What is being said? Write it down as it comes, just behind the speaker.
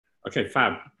Okay,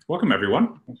 fab. Welcome,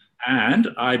 everyone. And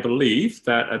I believe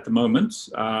that at the moment,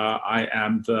 I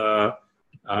am the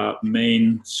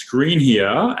main screen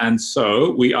here. And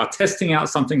so we are testing out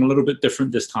something a little bit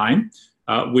different this time,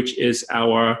 which is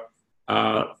our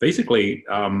basically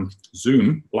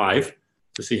Zoom live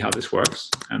to see how this works.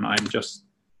 And I'm just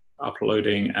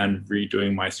uploading and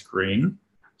redoing my screen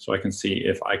so I can see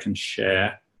if I can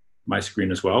share my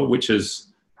screen as well, which is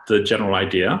the general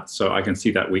idea. So I can see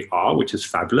that we are, which is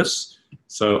fabulous.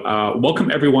 So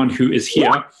welcome everyone who is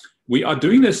here. We are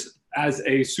doing this as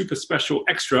a super special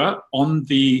extra on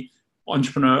the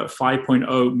Entrepreneur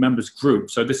 5.0 members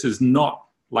group. So this is not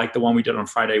like the one we did on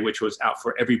Friday, which was out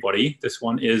for everybody. This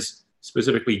one is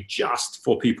specifically just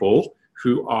for people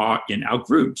who are in our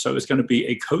group. So it's going to be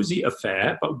a cozy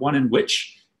affair, but one in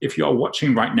which, if you are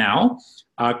watching right now,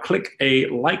 click a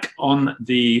like on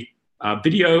the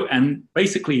video and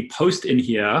basically post in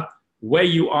here where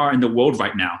you are in the world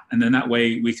right now. And then that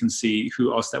way we can see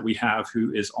who else that we have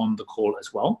who is on the call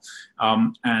as well.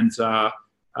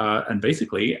 And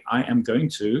basically I am going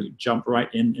to jump right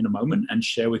in a moment and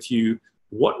share with you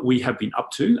what we have been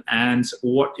up to and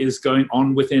what is going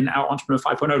on within our Entrepreneur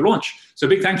 5.0 launch. So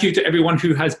big thank you to everyone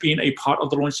who has been a part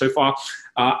of the launch so far.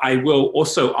 I will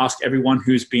also ask everyone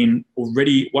who's been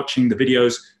already watching the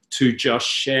videos to just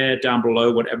share down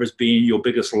below whatever's been your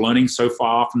biggest learning so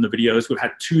far from the videos. We've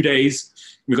had 2 days.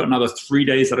 We've got another 3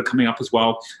 days that are coming up as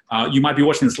well. You might be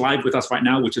watching this live with us right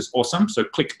now, which is awesome. So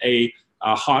click a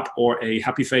heart or a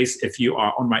happy face if you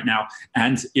are on right now.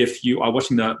 And if you are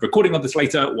watching the recording of this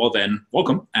later, well then,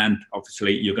 welcome. And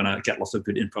obviously you're gonna get lots of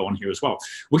good info on here as well.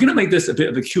 We're gonna make this a bit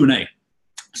of a Q&A.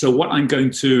 So what I'm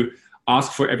going to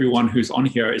ask for everyone who's on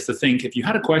here is to think, if you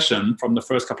had a question from the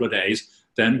first couple of days,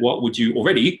 then what would you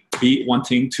already be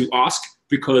wanting to ask?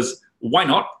 Because why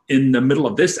not, in the middle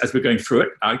of this, as we're going through it,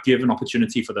 give an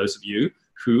opportunity for those of you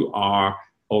who are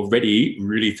already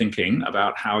really thinking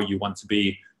about how you want to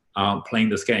be playing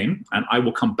this game. And I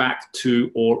will come back to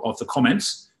all of the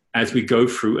comments as we go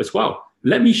through as well.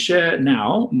 Let me share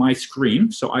now my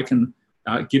screen so I can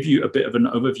give you a bit of an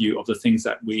overview of the things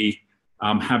that we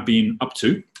have been up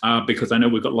to, because I know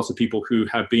we've got lots of people who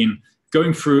have been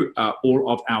going through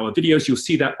all of our videos. You'll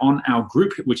see that on our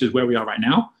group, which is where we are right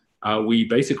now. We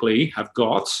basically have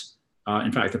got,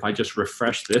 in fact, if I just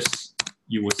refresh this,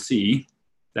 you will see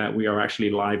that we are actually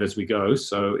live as we go.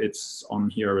 So it's on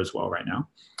here as well right now.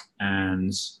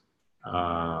 And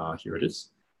here it is.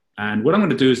 And what I'm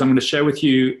going to do is I'm going to share with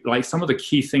you like some of the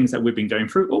key things that we've been going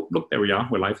through. Oh, look, there we are.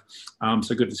 We're live.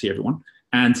 So good to see everyone.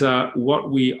 And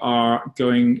what we are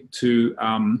going to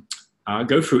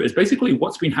go through is basically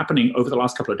what's been happening over the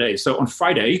last couple of days. So on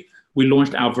Friday, we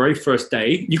launched our very first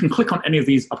day. You can click on any of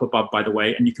these up above, by the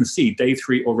way, and you can see day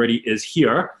 3 already is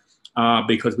here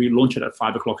because we launch it at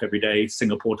 5 o'clock every day,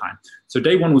 Singapore time. So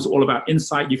day 1 was all about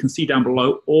insight. You can see down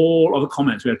below all of the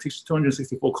comments. We have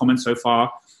 264 comments so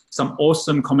far. Some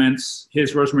awesome comments.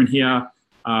 Here's Rosemary here.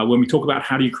 When we talk about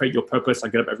how do you create your purpose, I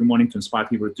get up every morning to inspire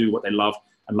people to do what they love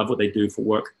and love what they do for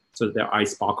work so that their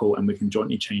eyes sparkle and we can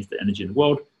jointly change the energy in the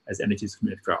world as energy is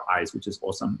committed through our eyes, which is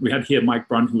awesome. We had here Mike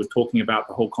Brunn, who was talking about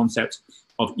the whole concept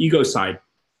of ego side.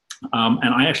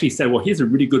 And I actually said, well, here's a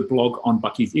really good blog on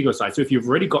Bucky's ego side. So if you've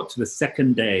already got to the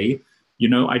second day, you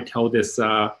know, I tell this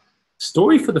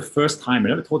story for the first time. I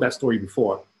never told that story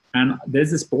before. And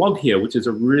there's this blog here, which is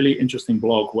a really interesting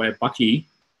blog where Bucky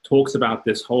talks about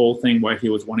this whole thing where he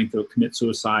was wanting to commit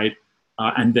suicide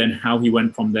and then how he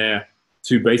went from there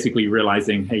to basically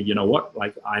realizing, hey, you know what,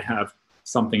 like I have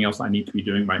something else I need to be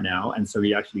doing right now. And so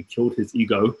he actually killed his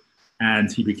ego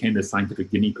and he became the scientific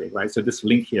guinea pig, right? So this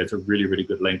link here is a really, really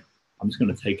good link. I'm just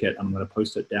going to take it and I'm going to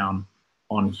post it down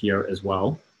on here as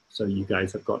well. So you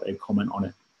guys have got a comment on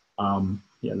it.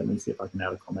 Yeah, let me see if I can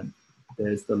add a comment.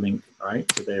 There's the link, all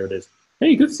right? So there it is.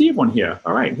 Hey, good to see everyone here.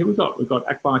 All right, here we go. We've got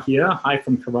Akbar here. Hi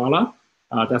from Kerala.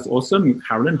 That's awesome.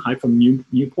 Carolyn, hi from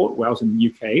Newport, Wales in the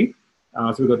UK.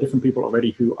 So we've got different people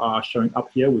already who are showing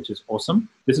up here, which is awesome.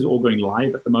 This is all going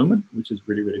live at the moment, which is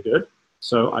really, really good.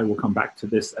 So I will come back to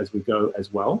this as we go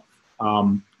as well.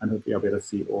 And hopefully I'll be able to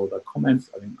see all the comments.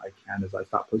 I think I can as I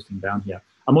start posting down here.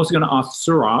 I'm also going to ask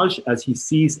Suraj, as he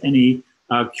sees any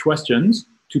questions,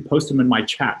 to post them in my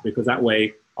chat, because that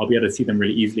way I'll be able to see them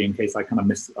really easily in case I kind of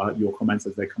miss your comments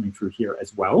as they're coming through here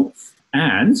as well.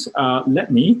 And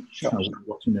let me,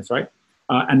 watching this, right?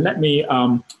 And let me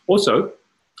also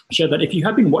share that if you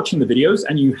have been watching the videos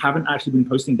and you haven't actually been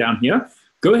posting down here,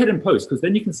 go ahead and post, because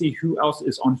then you can see who else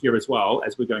is on here as well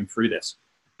as we're going through this.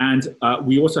 And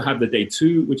we also have the day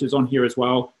 2, which is on here as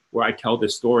well, where I tell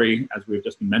this story, as we've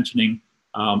just been mentioning.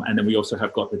 And then we also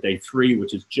have got the day 3,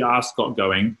 which has just got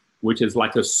going. which is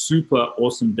like a super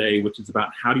awesome day, which is about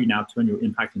how do you now turn your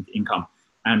impact into income,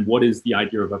 and what is the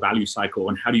idea of a value cycle,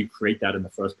 and how do you create that in the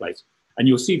first place. And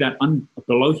you'll see that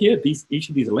below here, each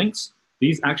of these links,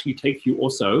 these actually take you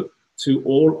also to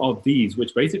all of these,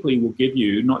 which basically will give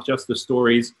you not just the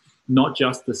stories, not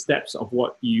just the steps of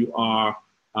what you are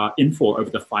in for over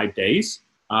the 5 days,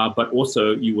 but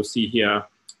also you will see here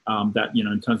that,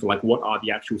 in terms of like what are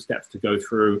the actual steps to go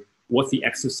through, what's the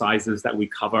exercises that we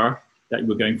cover, that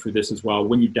we're going through this as well.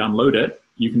 When you download it,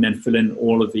 you can then fill in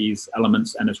all of these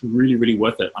elements, and it's really, really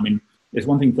worth it. I mean, it's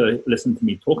one thing to listen to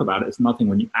me talk about it. It's nothing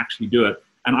when you actually do it.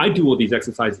 And I do all these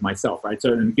exercises myself, right?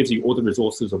 So it gives you all the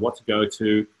resources of what to go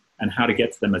to and how to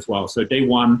get to them as well. So day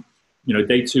one,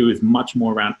 day two is much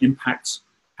more around impact.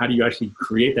 How do you actually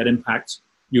create that impact?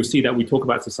 You'll see that we talk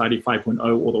about Society 5.0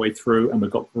 all the way through, and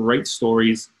we've got great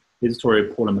stories. Here's a story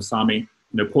of Paul and Masami.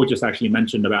 Paul just actually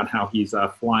mentioned about how he's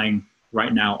flying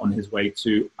right now on his way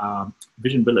to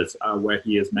Vision Villas, where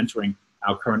he is mentoring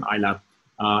our current iLab.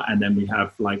 And then we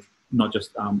have like not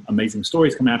just amazing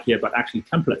stories come out here, but actually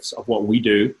templates of what we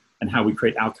do and how we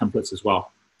create our templates as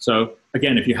well. So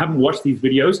again, if you haven't watched these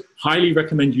videos, highly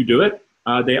recommend you do it.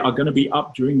 They are going to be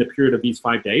up during the period of these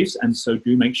 5 days. And so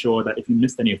do make sure that if you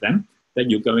missed any of them, that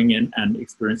you're going in and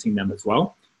experiencing them as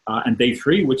well. And day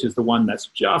three, which is the one that's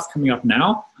just coming up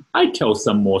now, I tell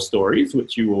some more stories,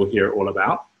 which you will hear all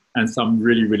about, and some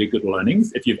really, really good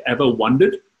learnings. If you've ever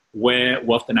wondered where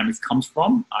wealth dynamics comes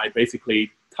from, I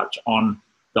basically touch on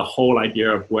the whole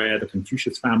idea of where the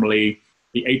Confucius family,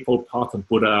 the Eightfold Path of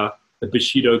Buddha, the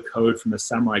Bushido Code from the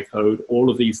Samurai Code, all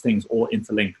of these things all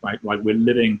interlinked, right? Like we're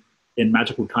living in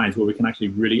magical times where we can actually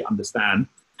really understand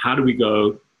how do we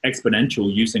go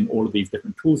exponential using all of these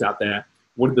different tools out there.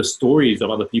 What are the stories of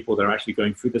other people that are actually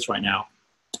going through this right now?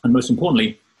 And most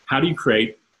importantly, how do you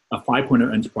create a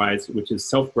 5.0 enterprise, which is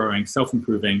self-growing,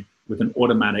 self-improving with an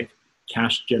automatic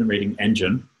cash-generating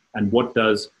engine? And what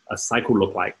does a cycle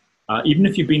look like? Even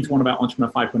if you've been to one of our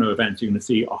Entrepreneur 5.0 events, you're going to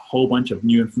see a whole bunch of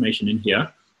new information in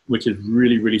here, which is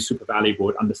really, really super valuable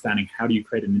at understanding how do you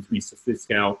create an intermediate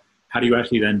scale? How do you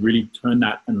actually then really turn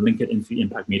that and link it into the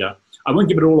impact meter? I won't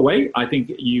give it all away. I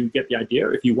think you get the idea.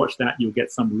 If you watch that, you'll get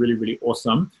some really, really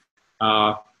awesome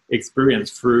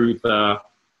experience through the,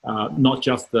 not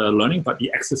just the learning, but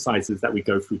the exercises that we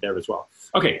go through there as well.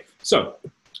 Okay, so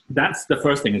that's the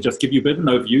first thing, is just give you a bit of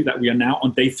an overview that we are now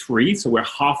on day 3. So we're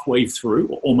halfway through,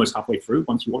 or almost halfway through,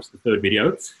 once you watch the 3rd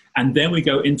video. And then we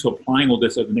go into applying all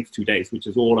this over the next 2 days, which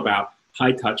is all about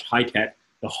high touch, high tech,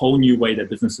 the whole new way that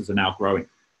businesses are now growing.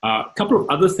 A couple of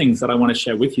other things that I want to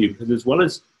share with you, because as well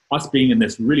as us being in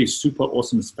this really super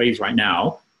awesome phase right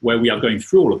now, where we are going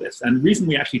through all of this. And the reason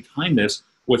we actually timed this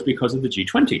was because of the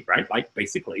G20, right? Like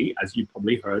basically, as you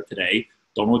probably heard today,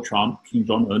 Donald Trump, Kim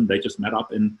Jong-un, they just met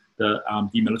up in the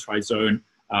demilitarized zone.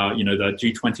 The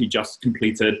G20 just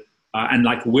completed. And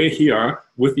like we're here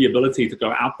with the ability to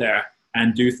go out there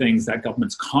and do things that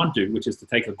governments can't do, which is to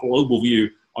take a global view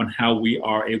on how we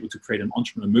are able to create an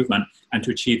entrepreneur movement and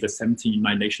to achieve the 17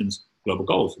 United Nations global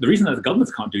goals. The reason that the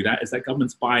governments can't do that is that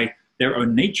governments, by their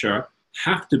own nature,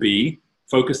 have to be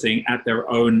focusing at their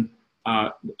own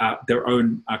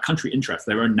country interests,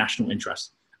 their own national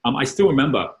interests. I still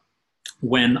remember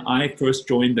when I first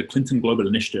joined the Clinton Global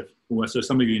Initiative. So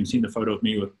some of you have seen the photo of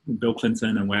me with Bill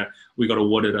Clinton, and where we got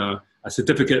awarded a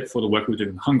certificate for the work we were doing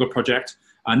in the Hunger Project.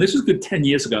 And this was a good 10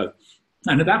 years ago.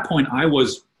 And at that point, I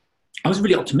was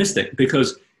really optimistic,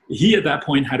 because he at that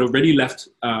point had already left,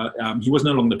 he was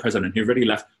no longer the president, he already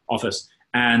left office.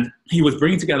 And he was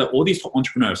bringing together all these top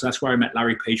entrepreneurs. So that's where I met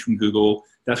Larry Page from Google.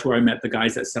 That's where I met the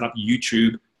guys that set up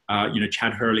YouTube,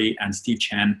 Chad Hurley and Steve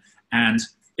Chen. And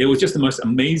it was just the most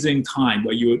amazing time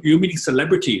where you were meeting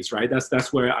celebrities, right?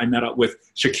 That's where I met up with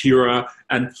Shakira,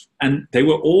 and they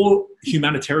were all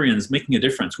humanitarians making a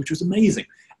difference, which was amazing.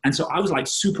 And so I was like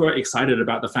super excited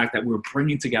about the fact that we were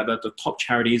bringing together the top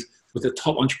charities with the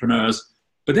top entrepreneurs.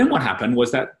 But then what happened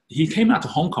was that he came out to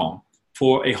Hong Kong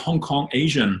for a Hong Kong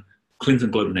Asian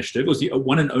Clinton Global Initiative. It was the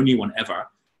one and only one ever.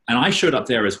 And I showed up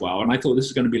there as well. And I thought this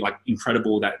is going to be like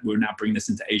incredible that we're now bringing this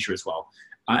into Asia as well.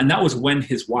 And that was when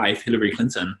his wife, Hillary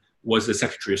Clinton, was the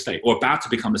Secretary of State, or about to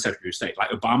become the Secretary of State. Like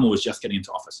Obama was just getting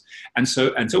into office. And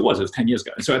so it was 10 years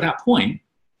ago. And so at that point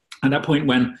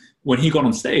when he got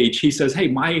on stage, he says, hey,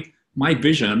 my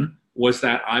vision was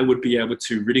that I would be able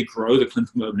to really grow the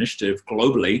Clinton Global Initiative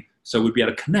globally. So we'd be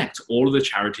able to connect all of the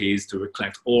charities, to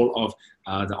collect all of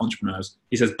the entrepreneurs.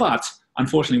 He says, but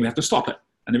unfortunately, we have to stop it.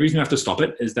 And the reason we have to stop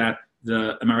it is that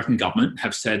the American government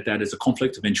have said that it's a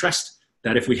conflict of interest,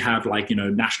 that if we have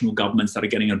national governments that are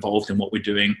getting involved in what we're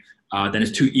doing, then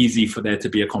it's too easy for there to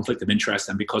be a conflict of interest.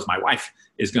 And because my wife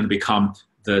is going to become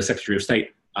the Secretary of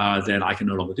State, then I can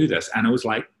no longer do this. And it was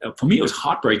like, for me, it was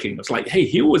heartbreaking. It was like, hey,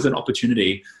 here was an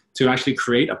opportunity to actually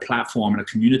create a platform and a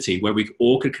community where we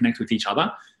all could connect with each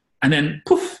other. And then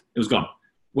poof, it was gone.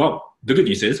 Well, the good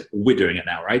news is we're doing it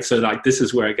now, right? So like, this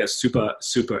is where it gets super,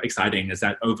 super exciting, is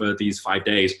that over these 5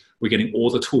 days, we're getting all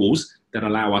the tools that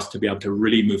allow us to be able to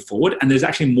really move forward. And there's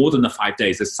actually more than the 5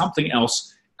 days. There's something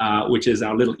else, which is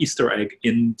our little Easter egg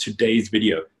in today's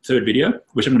video, third video,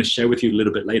 which I'm going to share with you a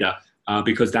little bit later,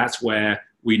 because that's where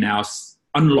we now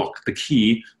unlock the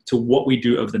key to what we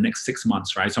do over the next 6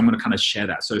 months, right? So I'm going to kind of share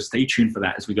that. So stay tuned for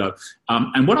that as we go.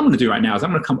 And what I'm going to do right now is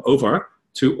I'm going to come over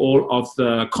to all of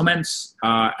the comments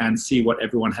and see what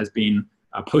everyone has been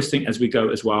posting as we go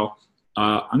as well.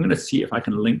 I'm going to see if I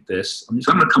can link this. I'm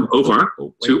going to come over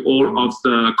to all of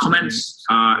the comments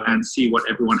and see what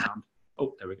everyone has.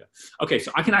 Oh, there we go. Okay,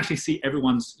 so I can actually see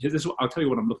everyone's. I'll tell you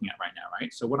what I'm looking at right now,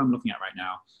 right? So what I'm looking at right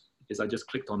now is I just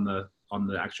clicked on the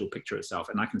actual picture itself,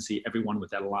 and I can see everyone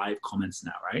with their live comments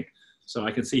now, right? So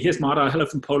I can see, here's Marta, hello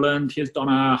from Poland. Here's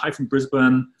Donna, hi from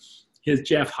Brisbane. Here's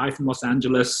Jeff, hi from Los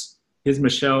Angeles. Here's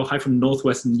Michelle, hi from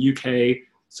Northwestern UK.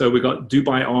 So we got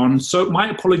Dubai on. So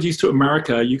my apologies to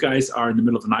America. You guys are in the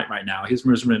middle of the night right now. Here's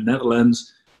Marissa in the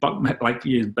Netherlands. But like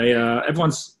Bayer,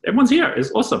 everyone's here.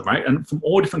 It's awesome, right? And from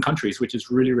all different countries, which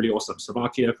is really, really awesome.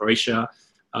 Slovakia, Croatia,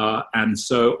 and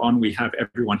so on. We have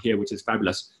everyone here, which is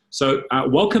fabulous. So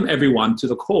welcome everyone to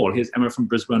the call. Here's Emma from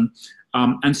Brisbane.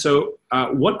 And so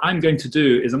what I'm going to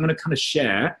do is I'm going to kind of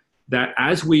share that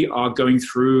as we are going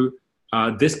through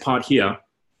this part here,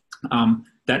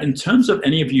 that in terms of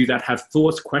any of you that have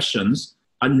thoughts, questions,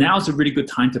 now's a really good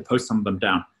time to post some of them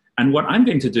down. And what I'm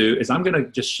going to do is I'm going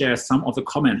to just share some of the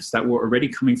comments that were already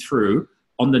coming through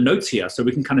on the notes here, so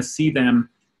we can kind of see them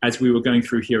as we were going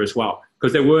through here as well.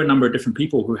 Because there were a number of different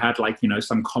people who had, like, you know,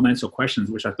 some comments or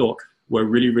questions, which I thought were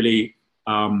really, really,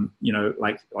 you know,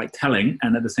 like telling.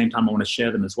 And at the same time, I want to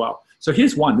share them as well. So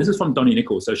here's one. This is from Donnie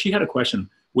Nichols. So she had a question,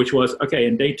 which was, okay,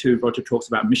 in day 2, Roger talks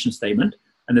about mission statement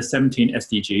and the 17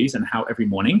 SDGs and how every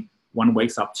morning one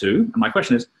wakes up to. And my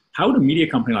question is, how would a media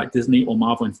company like Disney or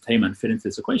Marvel Entertainment fit into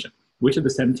this equation? Which of the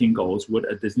 17 goals would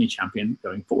a Disney champion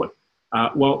going forward?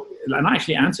 Well, and I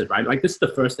actually answered, right? Like, this is the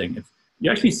first thing. If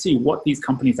you actually see what these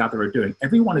companies out there are doing,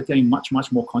 everyone is getting much,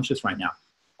 much more conscious right now.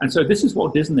 And so this is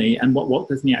Walt Disney and what Walt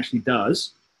Disney actually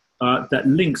does that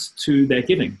links to their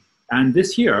giving. And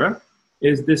this here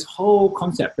is this whole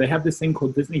concept. They have this thing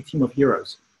called Disney Team of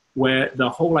Heroes, where the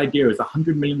whole idea is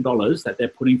 $100 million that they're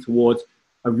putting towards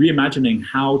reimagining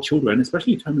how children,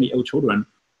 especially terminally ill children,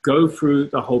 go through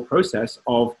the whole process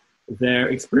of their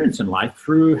experience in life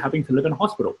through having to live in a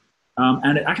hospital.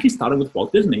 And it actually started with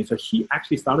Walt Disney. So he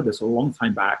actually started this a long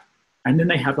time back. And then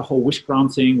they have the whole wish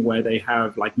granting, where they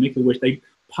have like Make-A-Wish. They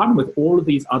partner with all of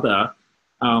these other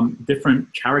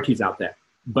different charities out there.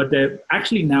 But they're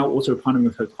actually now also partnering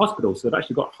with hospitals. So they've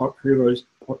actually got Heroes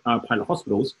pilot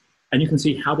hospitals. And you can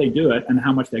see how they do it and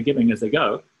how much they're giving as they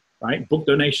go, right? Book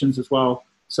donations as well.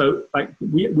 So like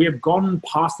we have gone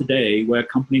past the day where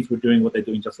companies were doing what they're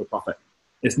doing just for profit.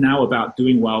 It's now about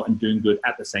doing well and doing good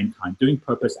at the same time, doing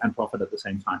purpose and profit at the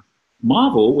same time.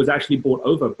 Marvel was actually bought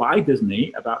over by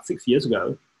Disney about 6 years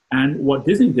ago. And what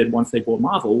Disney did once they bought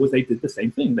Marvel was they did the same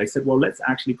thing. They said, well, let's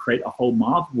actually create a whole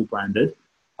Marvel branded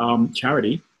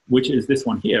charity, which is this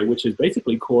one here, which is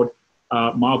basically called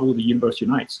Marvel, the Universe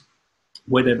Unites,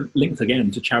 where they're linked again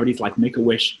to charities like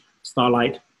Make-A-Wish,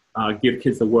 Starlight, Give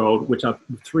Kids the World, which are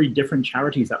 3 different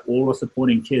charities that all are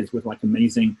supporting kids with like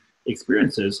amazing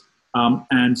experiences.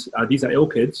 And these are ill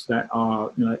kids that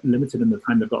are, you know, limited in the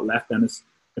time they've got left. And it's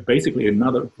basically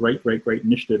another great, great, great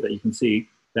initiative that you can see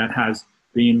that has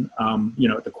been, you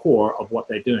know, at the core of what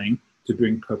they're doing to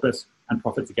bring purpose and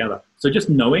profit together. So just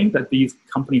knowing that these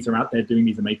companies are out there doing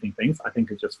these amazing things, I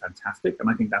think is just fantastic. And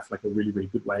I think that's like a really, really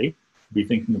good way to be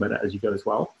thinking about it as you go as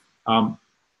well.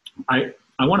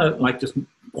 I want to like just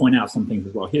point out some things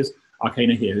as well. Here's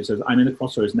Arcana here, who says, I'm in the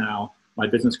crossroads now. My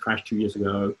business crashed 2 years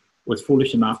ago. Was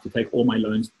foolish enough to take all my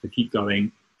loans to keep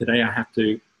going. Today I have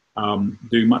to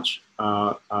do much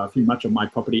of my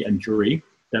property and jewelry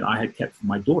that I had kept for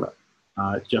my daughter.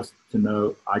 Just to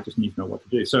know, I just need to know what to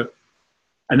do. So,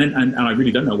 and I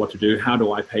really don't know what to do. How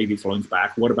do I pay these loans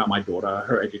back? What about my daughter,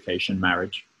 her education,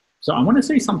 marriage? So I want to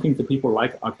say something to people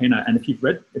like Arcana. And if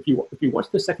you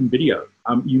watch the second video,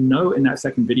 you know, in that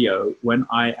second video, when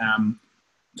I am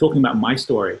talking about my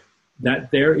story,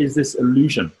 that there is this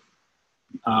illusion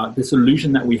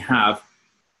that we have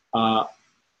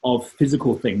of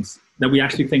physical things, that we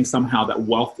actually think somehow that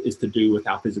wealth is to do with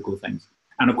our physical things.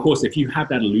 And of course, if you have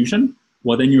that illusion,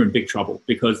 well, then you're in big trouble,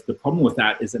 because the problem with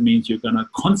that is it means you're going to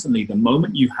constantly, the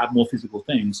moment you have more physical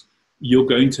things, you're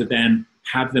going to then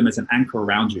have them as an anchor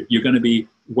around you. You're going to be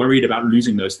worried about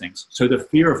losing those things. So the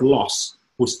fear of loss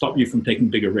will stop you from taking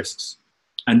bigger risks.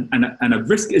 And a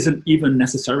risk isn't even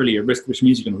necessarily a risk, which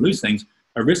means you're going to lose things.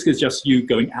 A risk is just you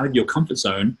going out of your comfort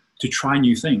zone to try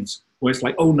new things, where it's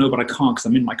like, oh no, but I can't because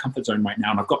I'm in my comfort zone right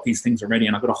now and I've got these things already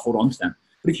and I've got to hold on to them.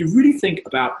 But if you really think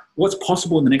about what's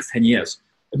possible in the next 10 years,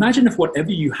 imagine if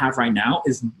whatever you have right now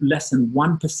is less than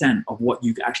 1% of what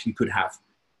you actually could have.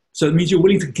 So it means you're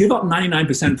willing to give up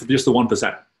 99% for just the 1%.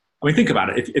 I mean, think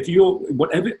about it. If you're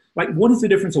whatever, like what is the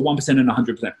difference of 1% and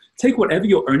 100%? Take whatever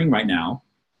you're earning right now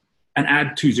and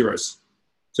add 2 zeros.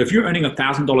 So if you're earning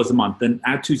 $1,000 a month, then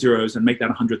add 2 zeros and make that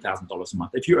 $100,000 a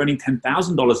month. If you're earning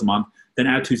 $10,000 a month, then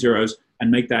add 2 zeros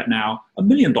and make that now $1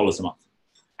 million a month.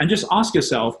 And just ask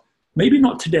yourself, maybe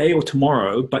not today or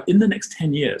tomorrow, but in the next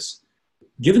 10 years,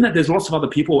 given that there's lots of other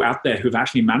people out there who've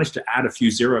actually managed to add a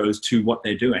few zeros to what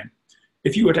they're doing,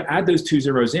 if you were to add those 2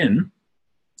 zeros in,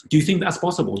 do you think that's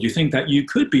possible? Do you think that you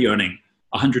could be earning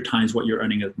 100 times what you're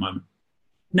earning at the moment?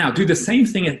 Now, do the same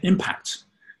thing at impact.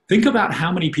 Think about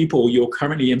how many people you're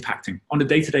currently impacting on a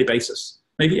day-to-day basis.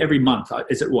 Maybe every month.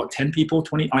 Is it what, 10 people,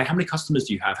 20? How many customers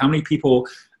do you have? How many people,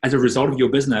 as a result of your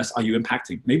business, are you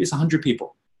impacting? Maybe it's 100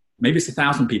 people. Maybe it's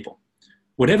 1,000 people.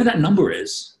 Whatever that number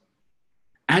is,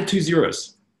 add 2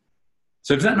 zeros.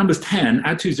 So if that number is 10,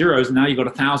 add 2 zeros, and now you've got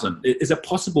 1,000. Is it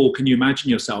possible, can you imagine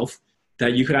yourself,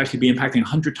 that you could actually be impacting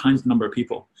 100 times the number of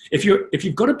people? If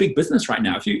you've got a big business right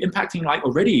now, if you're impacting like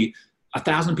already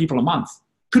 1,000 people a month,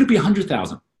 could it be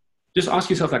 100,000? Just ask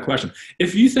yourself that question.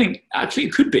 If you think, actually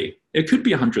it could be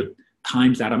 100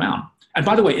 times that amount. And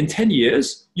by the way, in 10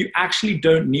 years, you actually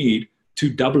don't need to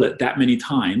double it that many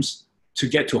times to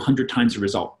get to 100 times the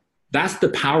result. That's the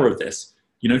power of this.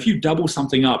 You know, if you double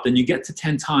something up, then you get to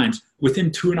 10 times within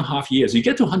 2.5 years. You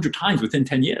get to 100 times within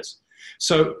 10 years.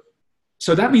 So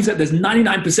that means that there's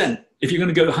 99%. If you're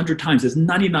going to go 100 times, there's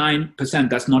 99%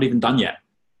 that's not even done yet.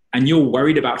 And you're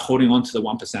worried about holding on to the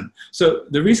 1%. So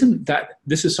the reason that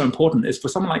this is so important is for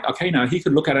someone like, okay, now he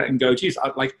could look at it and go, geez,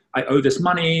 I owe this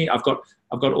money. I've got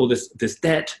all this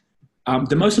debt.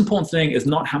 The most important thing is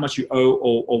not how much you owe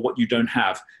or what you don't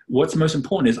have. What's most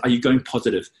important is, are you going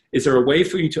positive? Is there a way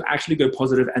for you to actually go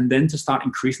positive and then to start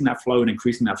increasing that flow and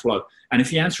increasing that flow? And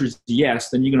if the answer is yes,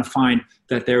 then you're going to find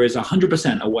that there is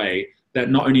 100% a way that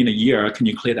not only in a year can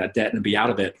you clear that debt and be out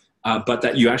of it, but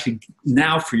that you actually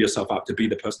now free yourself up to be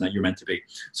the person that you're meant to be.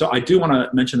 So I do want to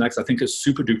mention that because I think it's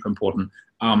super duper important.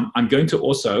 I'm going to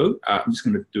also, I'm just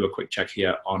going to do a quick check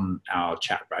here on our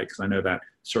chat, right? Because I know that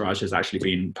Suraj has actually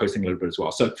been posting a little bit as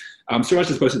well. So Suraj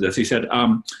has posted this. He said,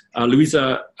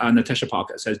 Louisa Natasha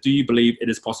Parker says, do you believe it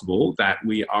is possible that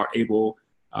we are able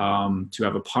to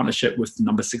have a partnership with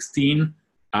number 16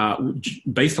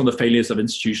 based on the failures of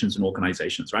institutions and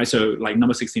organizations, right? So like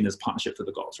number 16 is partnership for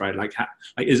the goals, right? Like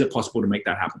is it possible to make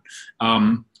that happen?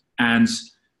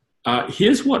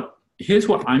 Here's what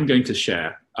I'm going to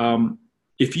share.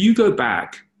 If you go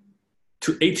back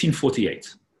to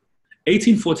 1848,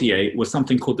 1848 was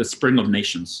something called the Spring of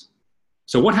Nations.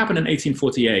 So what happened in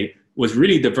 1848 was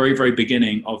really the very, very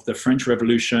beginning of the French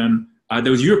Revolution.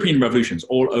 There was European revolutions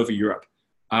all over Europe.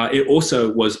 It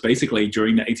also was basically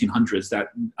during the 1800s that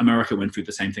America went through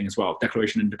the same thing as well,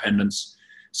 Declaration of Independence.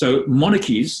 So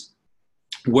monarchies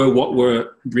were what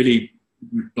were really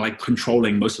like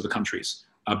controlling most of the countries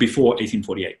before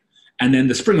 1848. And then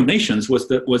the Spring of Nations was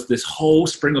this whole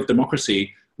spring of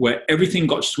democracy where everything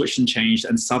got switched and changed,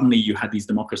 and suddenly you had these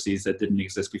democracies that didn't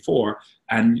exist before,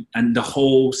 and the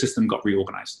whole system got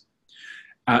reorganized.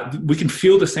 We can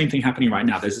feel the same thing happening right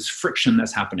now. There's this friction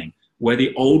that's happening, where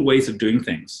the old ways of doing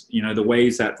things, you know, the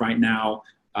ways that right now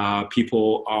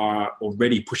people are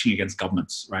already pushing against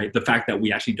governments, right? The fact that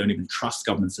we actually don't even trust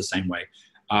governments the same way.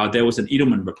 There was an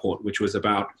Edelman report, which was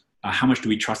about how much do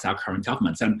we trust our current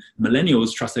governments? And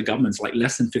millennials trust their governments like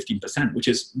less than 15%, which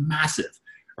is massive,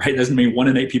 right? Doesn't mean 1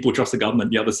 in 8 people trust the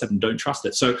government, the other 7 don't trust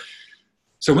it. So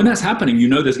when that's happening, you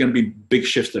know there's going to be big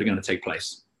shifts that are going to take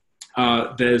place.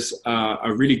 There's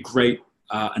a really great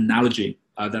analogy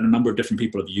that a number of different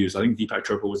people have used. I think Deepak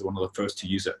Chopra was one of the first to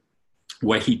use it,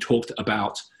 where he talked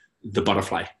about the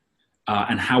butterfly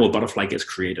and how a butterfly gets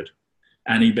created.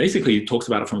 And he basically talks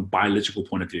about it from a biological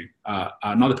point of view.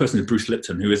 Another person is Bruce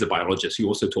Lipton, who is a biologist, who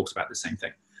also talks about the same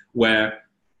thing, where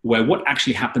what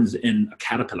actually happens in a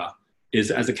caterpillar is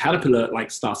as a caterpillar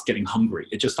starts getting hungry,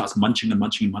 it just starts munching and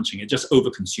munching and munching. It just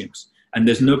overconsumes. And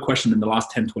there's no question in the last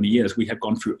 10, 20 years, we have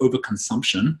gone through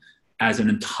overconsumption as an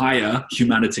entire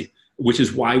humanity. which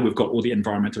is why we've got all the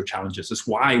environmental challenges. That's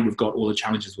why we've got all the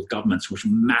challenges with governments, which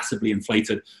massively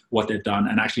inflated what they've done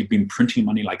and actually been printing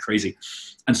money like crazy.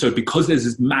 And so because there's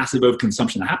this massive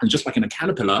overconsumption that happens, just like in a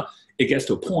caterpillar, it gets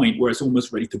to a point where it's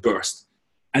almost ready to burst.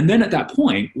 And then at that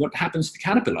point, what happens to the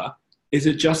caterpillar is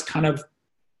it just kind of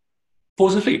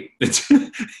falls asleep. It's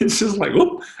just like,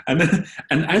 whoop. And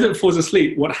as it falls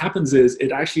asleep, what happens is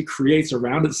it actually creates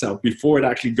around itself, before it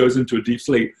actually goes into a deep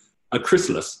sleep, a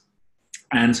chrysalis.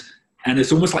 And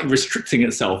it's almost like restricting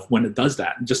itself when it does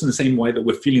that. Just in the same way that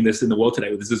we're feeling this in the world today,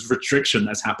 where there's this restriction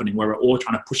that's happening, where we're all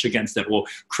trying to push against it or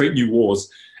create new wars.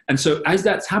 And so as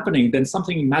that's happening, then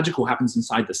something magical happens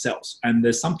inside the cells. And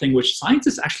there's something which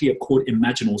scientists actually have called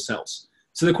imaginal cells.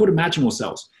 So they're called imaginal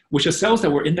cells, which are cells that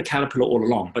were in the caterpillar all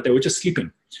along, but they were just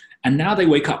sleeping. And now they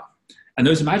wake up. And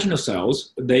those imaginal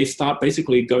cells, they start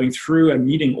basically going through and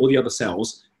meeting all the other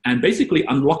cells and basically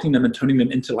unlocking them and turning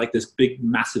them into like this big,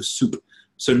 massive soup.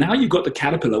 So now you've got the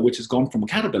caterpillar, which has gone from a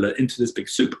caterpillar into this big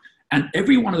soup. And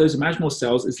every one of those imaginal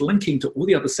cells is linking to all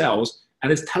the other cells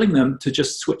and it's telling them to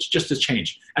just switch, just to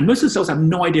change. And most of the cells have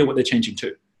no idea what they're changing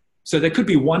to. So there could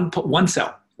be one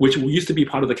cell, which used to be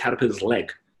part of the caterpillar's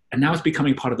leg, and now it's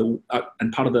becoming part of the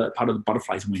part of the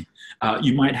butterfly's wing.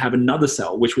 You might have another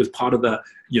cell which was part of the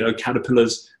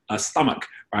caterpillar's stomach,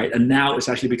 right? And now it's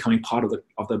actually becoming part of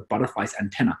the butterfly's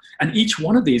antenna. And each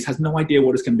one of these has no idea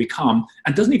what it's going to become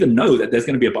and doesn't even know that there's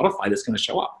going to be a butterfly that's going to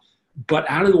show up. But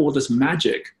out of all this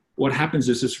magic, what happens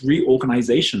is this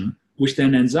reorganization, which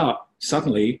then ends up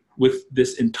suddenly with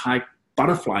this entire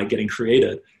butterfly getting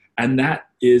created. And that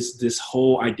is this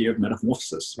whole idea of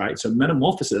metamorphosis, right? So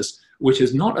metamorphosis, which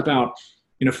is not about,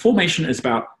 formation is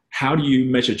about how do you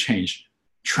measure change.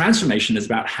 Transformation is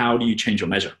about how do you change your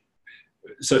measure.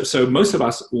 So most of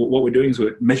us, what we're doing is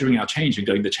we're measuring our change and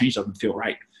going, the change doesn't feel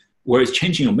right. Whereas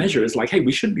changing your measure is like, hey,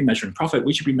 we shouldn't be measuring profit.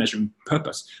 We should be measuring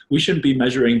purpose. We shouldn't be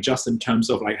measuring just in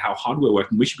terms of like how hard we're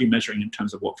working. We should be measuring in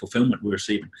terms of what fulfillment we're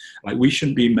receiving. Like we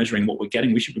shouldn't be measuring what we're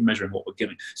getting. We should be measuring what we're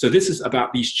giving. So this is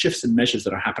about these shifts in measures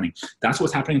that are happening. That's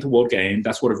what's happening in the world game.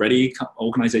 That's what already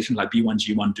organizations like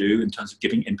B1G1 do in terms of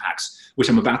giving impacts, which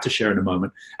I'm about to share in a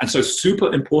moment. And so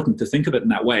super important to think of it in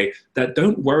that way, that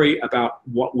don't worry about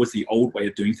what was the old way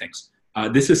of doing things.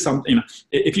 This is something,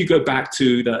 if you go back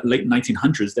to the late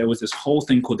 1900s, there was this whole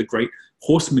thing called the Great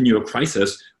Horse Manure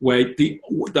Crisis, where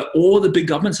all the big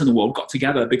governments in the world got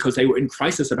together because they were in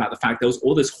crisis about the fact there was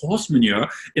all this horse manure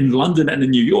in London and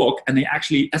in New York, and they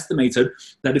actually estimated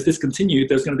that if this continued,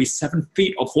 there's going to be 7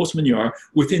 feet of horse manure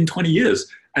within 20 years.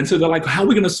 And so they're like, how are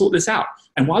we going to sort this out?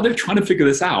 And while they're trying to figure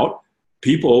this out,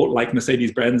 people like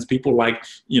Mercedes-Benz, people like,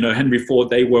 Henry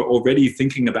Ford, they were already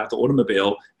thinking about the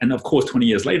automobile. And of course, 20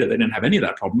 years later, they didn't have any of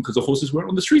that problem because the horses weren't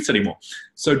on the streets anymore.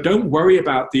 So don't worry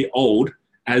about the old.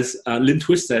 As Lynn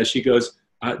Twist says, she goes,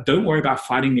 don't worry about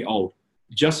fighting the old.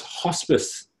 Just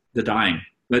hospice the dying.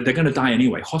 Like, they're going to die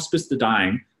anyway. Hospice the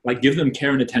dying, like give them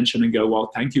care and attention and go,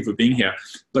 well, thank you for being here.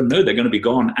 But no, they're going to be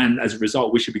gone. And as a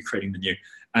result, we should be creating the new.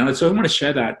 And so I want to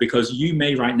share that because you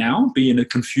may right now be in a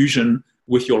confusion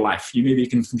with your life. You may be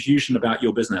in confusion about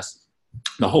your business.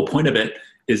 The whole point of it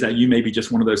is that you may be just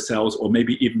one of those cells, or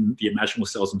maybe even the imaginal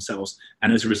cells themselves.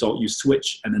 And as a result, you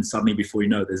switch, and then suddenly before you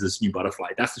know, there's this new butterfly.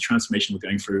 That's the transformation we're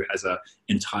going through as an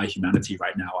entire humanity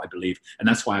right now, I believe. And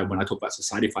that's why when I talk about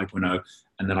Society 5.0,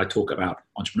 and then I talk about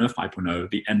Entrepreneur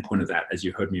 5.0, the end point of that, as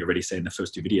you heard me already say in the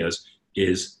first 2 videos,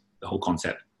 is the whole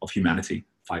concept of Humanity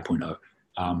 5.0.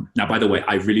 Now, by the way,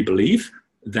 I really believe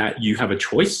that you have a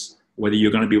choice whether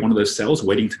you're going to be one of those cells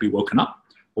waiting to be woken up,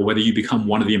 or whether you become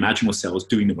one of the imaginal cells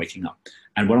doing the waking up.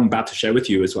 And what I'm about to share with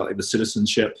you is like the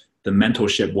citizenship, the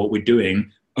mentorship, what we're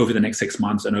doing over the next 6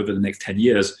 months and over the next 10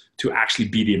 years to actually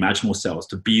be the imaginal cells,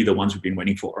 to be the ones we've been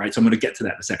waiting for, right? So I'm going to get to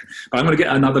that in a second. But I'm going to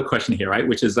get another question here, right?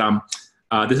 Which is,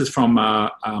 this is from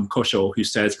Kaushal, who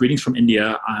says, greetings from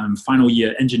India. I'm final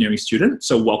year engineering student,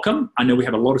 so welcome. I know we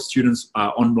have a lot of students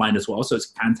online as well, so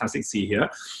it's fantastic to see you here.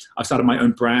 I've started my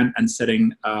own brand and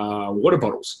setting water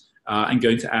bottles and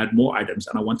going to add more items,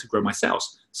 and I want to grow my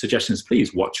sales. Suggestions,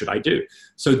 please. What should I do?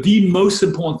 So the most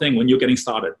important thing when you're getting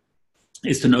started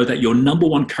is to know that your number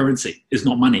one currency is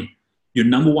not money. Your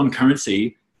number one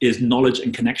currency is knowledge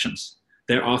and connections.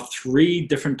 There are 3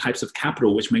 different types of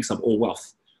capital which makes up all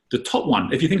wealth. The top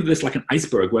one, if you think of this like an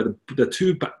iceberg where the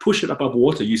 2 push it above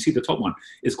water, you see the top one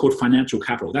is called financial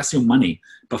capital. That's your money.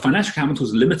 But financial capital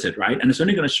is limited, right? And it's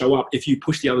only going to show up if you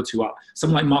push the other 2 up.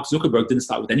 Someone like Mark Zuckerberg didn't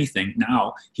start with anything.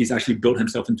 Now he's actually built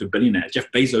himself into a billionaire. Jeff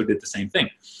Bezos did the same thing.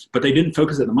 But they didn't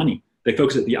focus at the money. They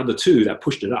focused at the other 2 that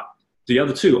pushed it up. The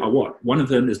other 2 are what? One of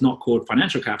them is not called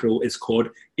financial capital. It's called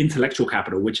intellectual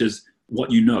capital, which is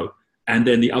what you know. And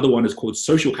then the other one is called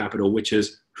social capital, which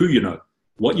is who you know.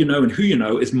 what you know and who you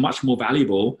know is much more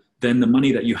valuable than the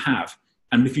money that you have.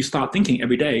 And if you start thinking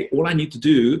every day, all I need to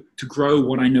do to grow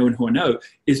what I know and who I know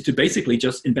is to basically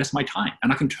just invest my time.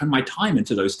 And I can turn my time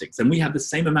into those things. And we have the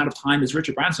same amount of time as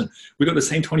Richard Branson. We've got the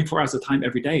same 24 hours of time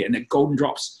every day, and they're golden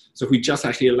drops. So if we just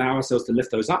actually allow ourselves to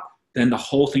lift those up, then the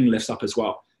whole thing lifts up as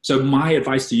well. So my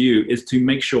advice to you is to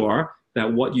make sure that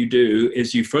what you do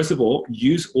is you, first of all,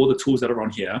 use all the tools that are on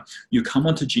here. You come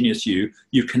onto Genius U,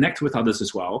 you connect with others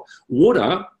as well.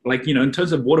 Water, like, you know, in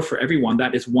terms of water for everyone,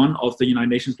 that is one of the United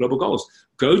Nations global goals.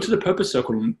 Go to the purpose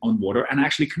circle on water and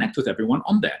actually connect with everyone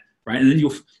on there, right? And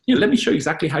then let me show you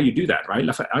exactly how you do that, right?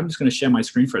 I'm just gonna share my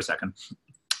screen for a second.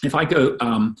 If I go,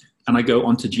 and I go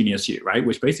onto Genius U, right?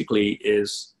 Which basically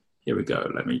is, here we go.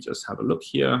 Let me just have a look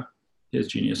here. Here's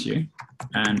Genius U.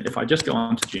 And if I just go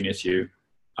on to Genius U,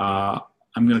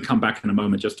 I'm going to come back in a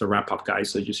moment just to wrap up,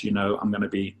 guys. So just, you know, I'm going to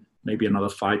be maybe another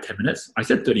 5-10 minutes. I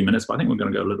said 30 minutes, but I think we're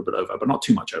going to go a little bit over, but not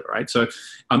too much over, right? So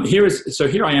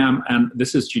here I am, and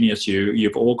this is Genius U.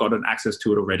 You've all gotten access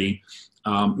to it already.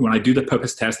 When I do the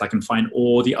purpose test, I can find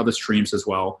all the other streams as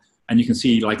well. And you can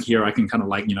see, like here, I can kind of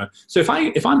like, you know, so if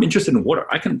I'm interested in water,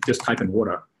 I can just type in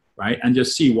water, right? And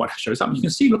just see what shows up. You can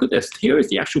see, look at this. Here is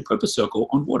the actual purpose circle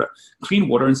on water, clean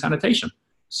water and sanitation.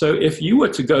 So if you were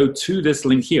to go to this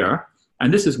link here,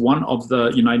 and this is one of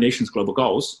the United Nations global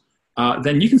goals,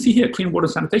 then you can see here, clean water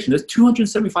and sanitation. There's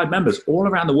 275 members all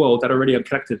around the world that already are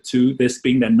connected to this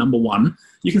being their number one.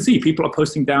 You can see people are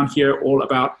posting down here all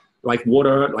about like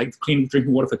water, like clean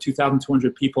drinking water for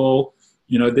 2,200 people.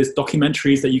 You know, there's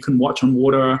documentaries that you can watch on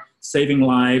water, saving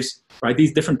lives, right?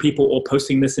 These different people all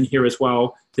posting this in here as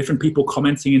well. Different people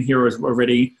commenting in here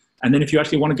already. And then if you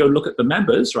actually want to go look at the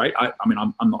members, right? I mean,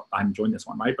 I'm joined this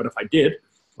one, right? But if I did,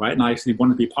 right, and I actually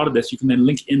want to be part of this, you can then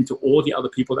link into all the other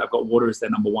people that have got water as their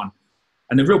number one.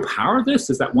 And the real power of this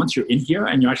is that once you're in here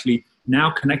and you're actually now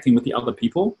connecting with the other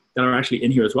people that are actually in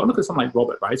here as well. Look at someone like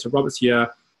Robert, right? So Robert's here.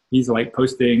 He's like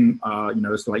posting, you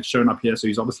know, it's like showing up here. So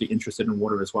he's obviously interested in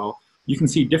water as well. You can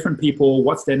see different people,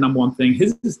 what's their number one thing.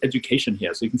 His is education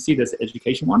here. So you can see there's the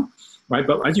education one, right?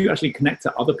 But as you actually connect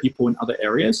to other people in other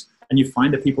areas and you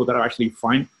find the people that are actually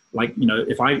fine, like, you know,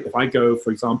 if I go,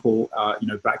 for example, you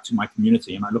know, back to my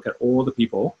community and I look at all the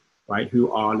people, right,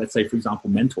 who are, let's say, for example,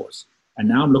 mentors. And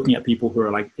now I'm looking at people who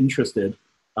are like interested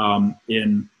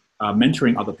in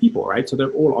mentoring other people, right? So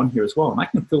they're all on here as well. And I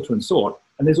can filter and sort.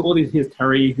 And there's all these, here's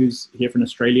Terry, who's here from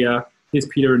Australia. Here's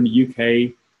Peter in the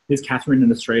UK. Here's Catherine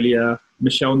in Australia.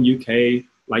 Michelle in the UK.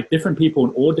 Like different people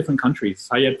in all different countries.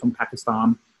 Syed from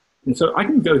Pakistan. And so I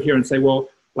can go here and say, well,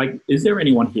 like, is there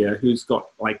anyone here who's got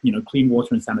like, you know, clean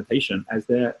water and sanitation as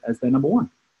their number one?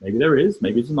 Maybe there is,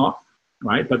 maybe it's not,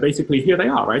 right? But basically here they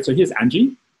are, right? So here's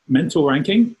Angie, mental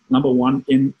ranking, number one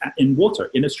in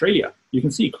water in Australia. You can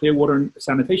see clear water and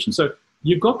sanitation. So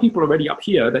you've got people already up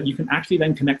here that you can actually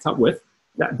then connect up with.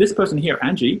 That this person here,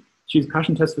 Angie, she's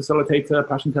passion test facilitator,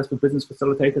 passion test for business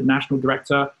facilitator, national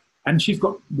director, and she's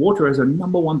got water as her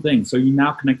number one thing. So you're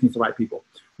now connecting to the right people.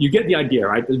 You get the idea,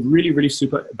 right? It's really, really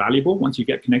super valuable once you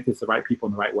get connected to the right people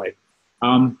in the right way.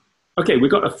 Okay, we've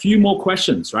got a few more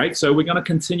questions, right? So we're going to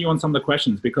continue on some of the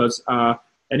questions because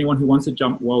anyone who wants to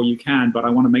jump, well, you can, but I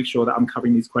want to make sure that I'm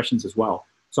covering these questions as well.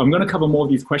 So I'm going to cover more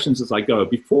of these questions as I go.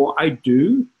 Before I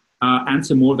do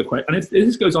answer more of the questions, and if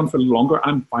this goes on for longer,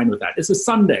 I'm fine with that. It's a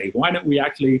Sunday. Why don't we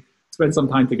actually spend some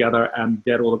time together and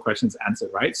get all the questions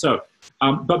answered, right? So,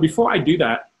 but before I do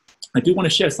that, I do want to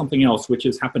share something else which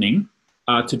is happening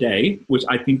today, which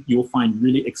I think you'll find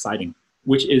really exciting,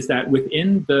 which is that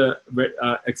within the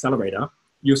accelerator,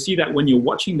 you'll see that when you're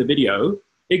watching the video,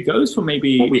 it goes for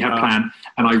maybe what we have planned,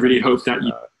 and I really hope that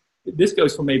this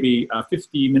goes for maybe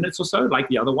 50 minutes or so, like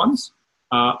the other ones.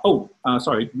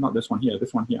 Sorry, not this one here,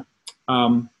 this one here.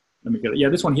 Let me get it. Yeah,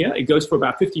 this one here, it goes for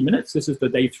about 50 minutes. This is the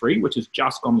day 3, which is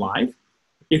just gone live.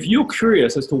 If you're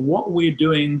curious as to what we're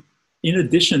doing in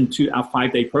addition to our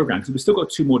 5-day program, because we've still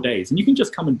got 2 more days, and you can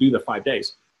just come and do the 5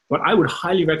 days. But I would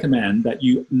highly recommend that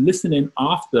you listen in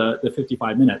after the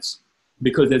 55 minutes,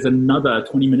 because there's another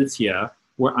 20 minutes here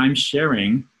where I'm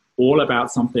sharing all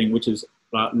about something which is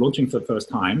launching for the first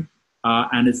time.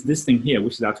 And it's this thing here,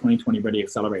 which is our 2020 Ready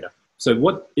Accelerator. So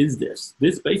what is this?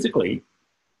 This basically,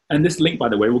 and this link, by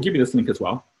the way, we'll give you this link as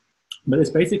well. But this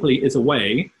basically is a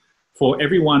way for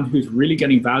everyone who's really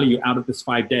getting value out of this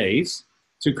 5 days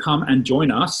to come and join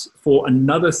us for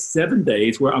another 7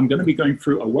 days where I'm going to be going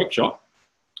through a workshop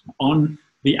on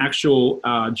the actual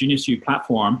Genius U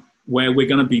platform, where we're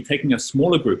going to be taking a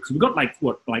smaller group. Because we've got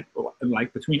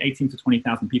like between 18 to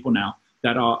 20,000 people now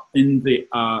that are in the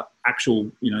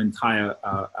actual entire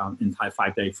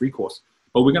 5-day free course.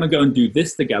 But we're going to go and do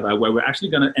this together, where we're actually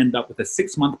going to end up with a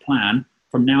 6-month plan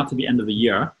from now to the end of the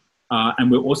year.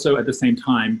 And we're also at the same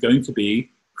time going to be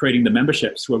creating the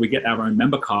memberships where we get our own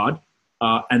member card.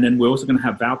 And then we're also going to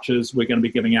have vouchers we're going to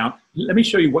be giving out. Let me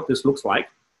show you what this looks like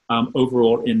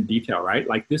overall in detail, right?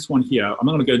 Like this one here, I'm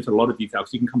not going to go into a lot of detail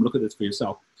because you can come look at this for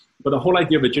yourself. But the whole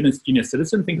idea of a genius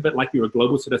citizen, think of it like you're a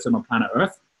global citizen on planet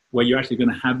Earth, where you're actually going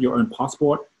to have your own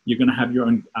passport, you're going to have your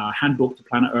own handbook to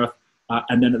planet Earth,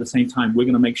 and then at the same time, we're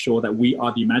going to make sure that we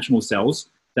are the imaginal cells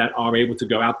that are able to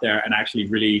go out there and actually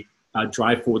really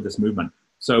drive forward this movement.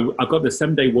 So I've got this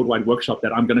 7-day worldwide workshop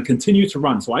that I'm going to continue to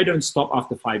run. So I don't stop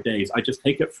after 5 days. I just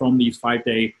take it from these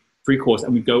 5-day free course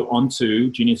and we go on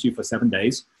to Genius U for 7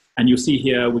 days. And you'll see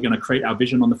here, we're going to create our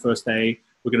vision on the first day.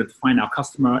 We're going to define our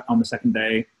customer on the second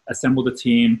day, assemble the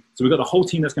team. So we've got the whole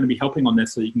team that's going to be helping on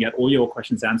this so you can get all your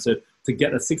questions answered, to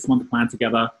get a 6-month plan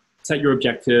together, set your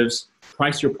objectives,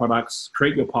 price your products,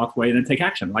 create your pathway, and then take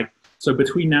action. So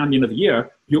between now and the end of the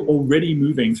year, you're already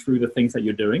moving through the things that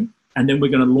you're doing. And then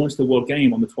we're going to launch the World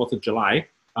Game on the 12th of July,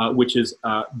 which is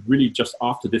really just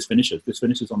after this finishes. This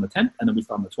finishes on the 10th, and then we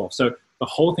start on the 12th. So the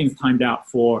whole thing's timed out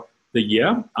for the year.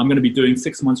 I'm going to be doing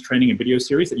 6 months training and video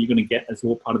series that you're going to get as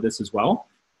all part of this as well.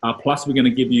 Plus, we're going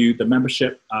to give you the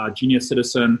membership, Genius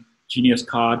Citizen, Genius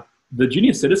Card. The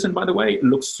Genius Citizen, by the way,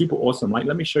 looks super awesome. Like,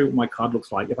 let me show you what my card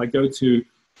looks like. If I go to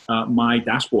my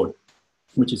dashboard,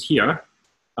 which is here,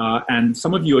 and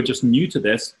some of you are just new to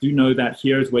this, do know that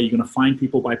here is where you're going to find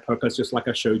people by purpose, just like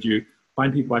I showed you,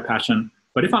 find people by passion.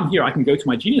 But if I'm here, I can go to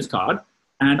my Genius Card,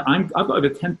 and I've got over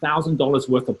 $10,000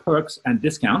 worth of perks and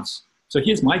discounts. So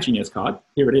here's my Genius Card.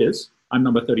 Here it is. I'm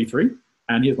number 33.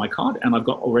 And here's my card. And I've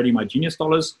got already my Genius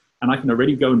dollars. And I can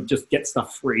already go and just get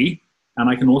stuff free. And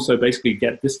I can also basically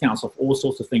get discounts of all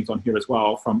sorts of things on here as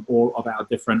well from all of our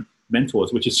different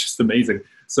mentors, which is just amazing.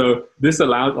 So this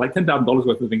allowed like $10,000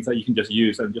 worth of things that you can just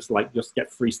use and just get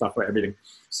free stuff for everything.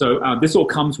 So this all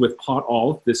comes with part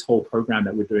of this whole program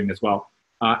that we're doing as well.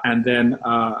 And then,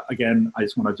 again, I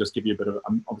just want to just give you a bit of,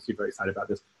 I'm obviously very excited about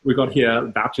this. We've got here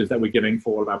vouchers that we're giving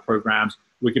for all of our programs.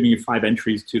 We're giving you 5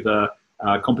 entries to the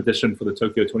competition for the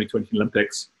Tokyo 2020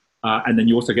 Olympics. And then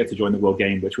you also get to join the World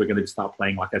Game, which we're going to start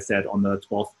playing, like I said, on the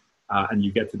 12th. And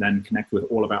you get to then connect with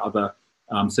all of our other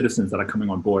citizens that are coming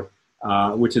on board,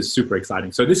 which is super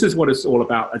exciting. So this is what it's all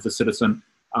about as a citizen.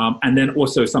 And then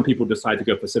also some people decide to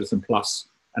go for Citizen Plus.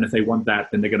 And if they want that,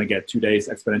 then they're going to get 2 days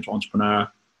Exponential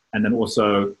Entrepreneur. And then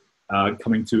also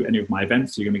coming to any of my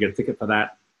events, you're going to get a ticket for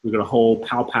that. We've got a whole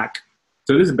POW pack.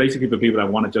 So this is basically for people that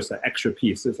want just an extra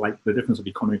piece. It's like the difference of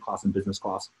economy class and business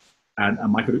class. And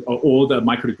all the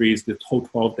micro degrees, the whole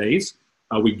 12 days,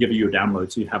 we give you a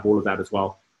download. So you have all of that as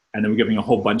well. And then we're giving a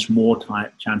whole bunch more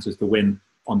chances to win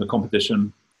on the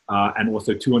competition. And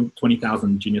also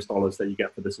 20,000 Genius dollars that you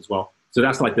get for this as well. So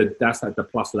that's like the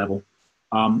plus level.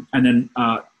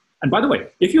 And by the way,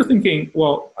 if you're thinking,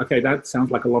 well, okay, that sounds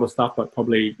like a lot of stuff, but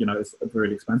probably, it's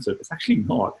very expensive. It's actually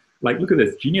not. Like, look at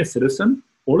this, Genius Citizen.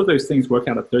 All of those things work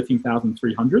out at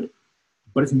 $13,300,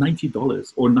 but it's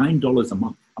 $90 or $9 a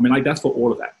month. I mean, like, that's for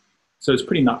all of that. So it's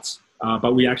pretty nuts.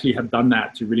 But we actually have done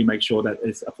that to really make sure that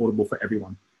it's affordable for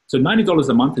everyone. So $90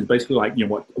 a month is basically like,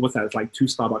 what's that? It's like 2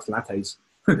 Starbucks lattes.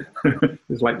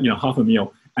 It's like, half a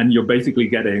meal. And you're basically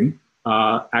getting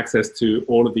access to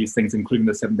all of these things, including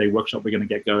the 7-day workshop we're going to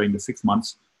get going, the 6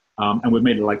 months. And we've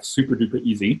made it like super duper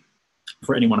easy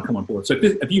for anyone to come on board. So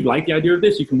if you like the idea of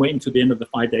this, you can wait until the end of the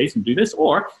 5 days and do this,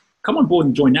 or come on board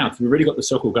and join now, because we've already got the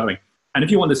circle going. And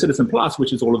if you want the Citizen Plus,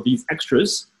 which is all of these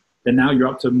extras, then now you're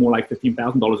up to more like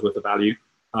 $15,000 worth of value.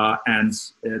 And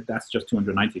that's just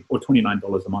 $290 or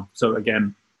 $29 a month. So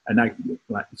again,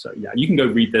 you can go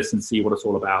read this and see what it's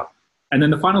all about. And then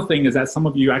the final thing is that some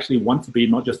of you actually want to be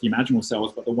not just the imaginal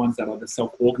selves, but the ones that are the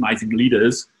self-organizing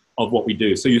leaders of what we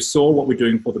do. So you saw what we're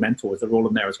doing for the mentors. They're all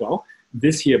in there as well.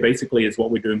 This here basically is what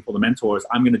we're doing for the mentors.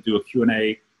 I'm going to do a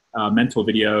Q&A mentor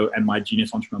video and my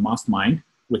Genius Entrepreneur Mastermind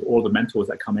with all the mentors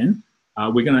that come in.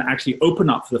 We're going to actually open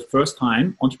up for the first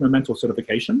time Entrepreneur Mentor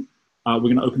Certification. We're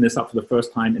going to open this up for the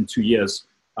first time in 2 years,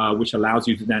 which allows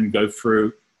you to then go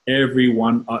through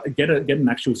everyone, get an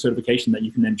actual certification that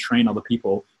you can then train other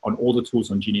people on all the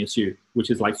tools on Genius U, which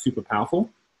is like super powerful.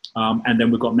 And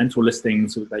then we've got mentor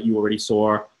listings that you already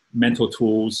saw, mentor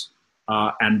tools,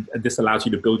 and this allows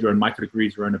you to build your own micro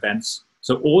degrees, your own events.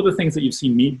 So all the things that you've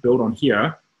seen me build on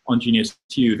here on Genius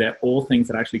U, they're all things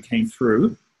that actually came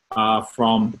through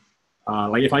from,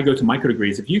 like if I go to micro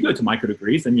degrees, if you go to micro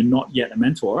degrees and you're not yet a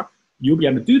mentor, you'll be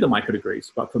able to do the micro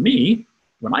degrees. But for me,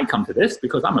 when I come to this,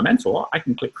 because I'm a mentor, I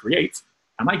can click create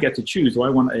and I get to choose, do I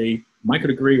want a micro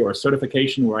degree or a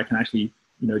certification where I can actually,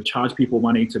 charge people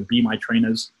money to be my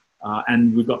trainers.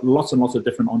 And we've got lots and lots of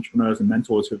different entrepreneurs and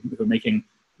mentors who are making,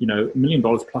 $1 million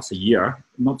plus a year.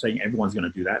 I'm not saying everyone's going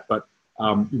to do that, but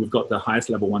we've got the highest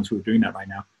level ones who are doing that right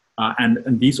now. And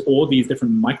all these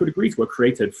different micro degrees were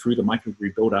created through the micro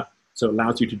degree builder. So it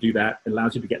allows you to do that. It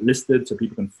allows you to get listed so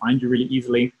people can find you really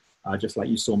easily, just like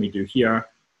you saw me do here.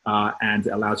 And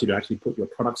it allows you to actually put your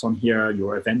products on here,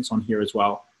 your events on here as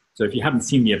well. So if you haven't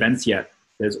seen the events yet,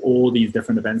 there's all these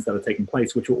different events that are taking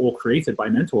place, which were all created by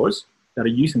mentors that are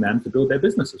using them to build their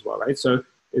business as well, right? So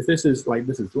if this is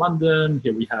London,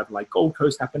 here we have like Gold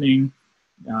Coast happening.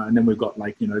 And then we've got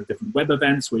like, different web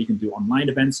events where you can do online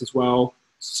events as well.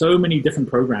 So many different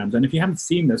programs. And if you haven't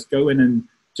seen this, go in and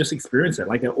just experience it.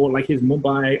 Like here's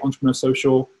Mumbai Entrepreneur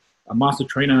Social, a master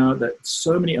trainer, that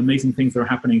so many amazing things that are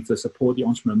happening to support the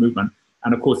entrepreneur movement.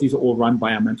 And of course, these are all run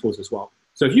by our mentors as well.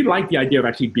 So if you like the idea of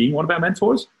actually being one of our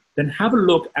mentors, then have a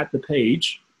look at the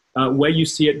page where you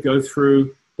see it go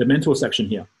through the mentor section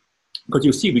here. Because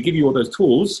you'll see we give you all those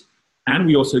tools, and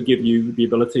we also give you the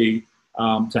ability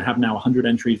to have now 100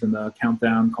 entries in the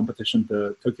countdown competition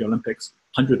to Tokyo Olympics,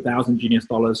 100,000 Genius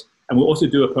dollars. And we'll also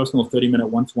do a personal 30-minute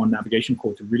one-to-one navigation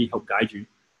call to really help guide you.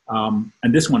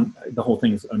 And this one, the whole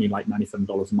thing is only like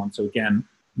 $97 a month. So again,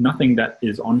 nothing that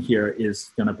is on here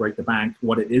is going to break the bank.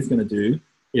 What it is going to do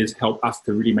is help us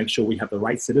to really make sure we have the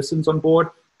right citizens on board,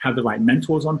 have the right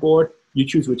mentors on board. You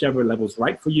choose whichever level is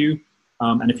right for you.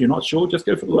 And if you're not sure, just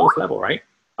go for the lowest level, right?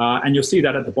 And you'll see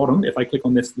that at the bottom, if I click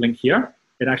on this link here,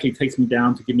 it actually takes me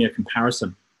down to give me a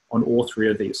comparison on all three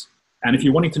of these. And if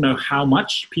you're wanting to know how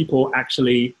much people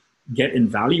actually get in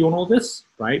value on all this,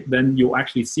 right, then you'll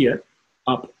actually see it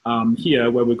up here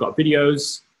where we've got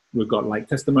videos, we've got like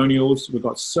testimonials, we've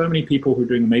got so many people who are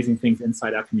doing amazing things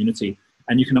inside our community.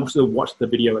 And you can also watch the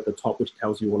video at the top, which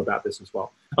tells you all about this as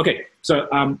well. Okay, so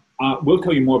we'll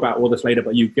tell you more about all this later,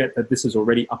 but you get that this is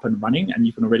already up and running, and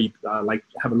you can already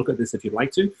have a look at this if you'd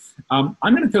like to. I'm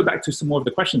going to go back to some more of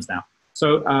the questions now.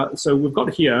 So we've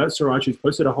got here, Suraj, who's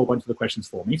posted a whole bunch of the questions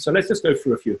for me. So let's just go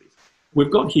through a few of these.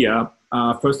 We've got here,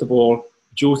 first of all,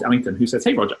 Jules Ellington, who says,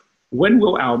 hey, Roger, when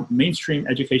will our mainstream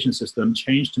education system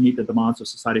change to meet the demands of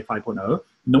Society 5.0?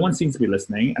 No one seems to be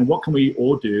listening. And what can we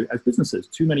all do as businesses?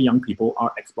 Too many young people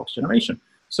are Xbox generation.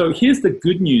 So here's the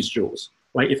good news, Jules.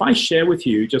 Like if I share with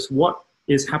you just what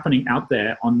is happening out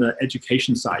there on the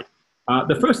education side.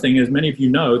 The first thing is, many of you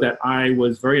know that I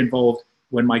was very involved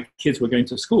when my kids were going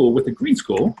to school with the Green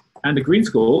School. And the Green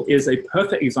School is a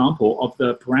perfect example of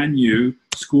the brand new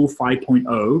School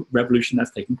 5.0 revolution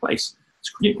that's taking place.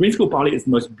 Green School Bali is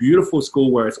the most beautiful school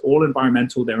where it's all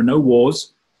environmental. There are no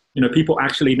wars. People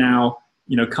actually now,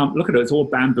 come, look at it, it's all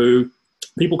bamboo.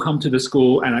 People come to the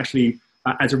school and actually,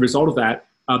 as a result of that,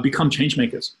 become change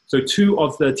makers. So 2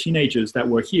 of the teenagers that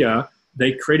were here,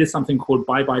 they created something called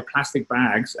Bye Bye Plastic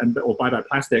Bags, or Bye Bye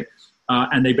Plastic,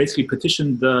 and they basically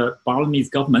petitioned the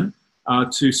Balinese government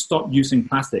to stop using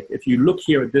plastic. If you look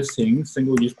here at this thing,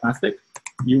 single-use plastic,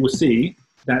 you will see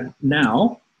that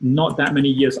now, not that many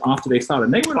years after they started,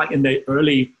 and they were like in their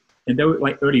early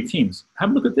teens.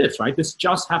 Have a look at this, right? This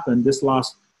just happened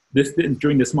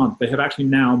during this month. They have actually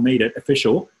now made it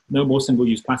official. No more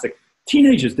single-use plastic.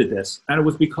 Teenagers did this, and it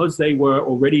was because they were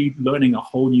already learning a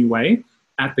whole new way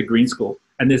at the Green School.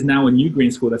 And there's now a new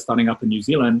Green School that's starting up in New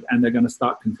Zealand, and they're going to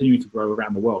start continuing to grow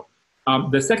around the world.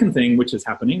 The second thing which is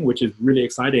happening, which is really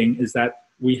exciting, is that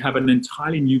we have an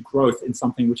entirely new growth in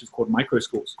something which is called micro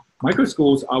schools. Micro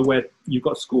schools are where you've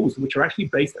got schools which are actually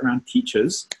based around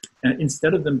teachers,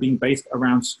 instead of them being based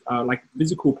around like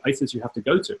physical places you have to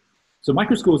go to. So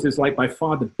micro schools is like by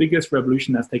far the biggest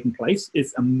revolution that's taking place.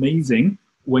 It's amazing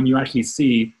when you actually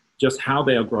see just how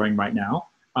they are growing right now.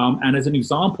 And as an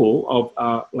example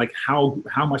of like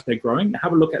how much they're growing,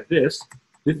 have a look at this.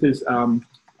 This is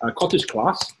a cottage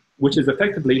class, which is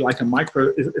effectively like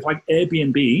it's like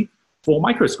Airbnb for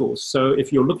micro schools. So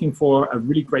if you're looking for a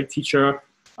really great teacher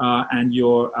and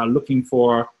you're looking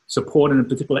for support in a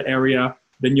particular area,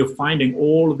 then you're finding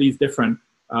all of these different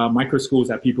micro schools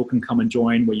that people can come and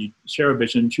join, where you share a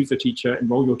vision, choose a teacher,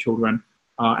 enroll your children.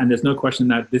 And there's no question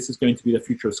that this is going to be the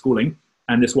future of schooling.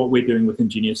 And it's what we're doing within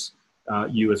Genius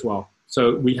U as well.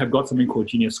 So we have got something called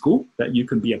Genius School that you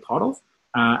can be a part of.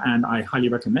 And I highly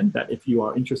recommend that if you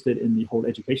are interested in the whole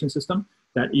education system,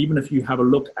 that even if you have a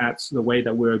look at the way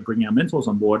that we're bringing our mentors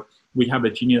on board, we have a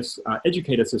Genius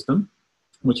educator system,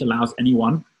 which allows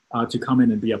anyone to come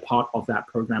in and be a part of that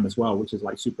program as well, which is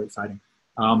like super exciting.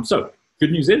 So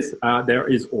good news is there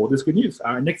is all this good news.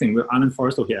 Next thing, we're Alan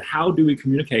Forrestal here. How do we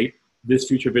communicate this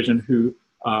future vision to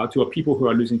a people who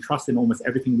are losing trust in almost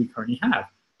everything we currently have?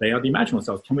 They are the imaginal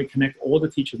selves. Can we connect all the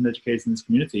teachers and educators in this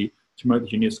community to promote the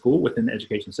Genius School within the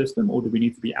education system, or do we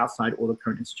need to be outside all the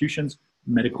current institutions,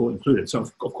 medical included? So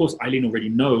of course, Eileen already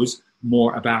knows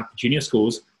more about Genius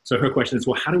Schools So her question is,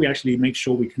 well, how do we actually make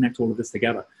sure we connect all of this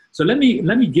together? So let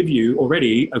me give you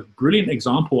already a brilliant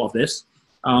example of this.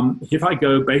 If I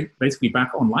go basically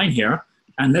back online here,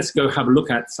 and let's go have a look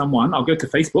at someone, I'll go to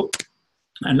Facebook,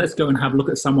 and let's go and have a look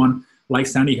at someone like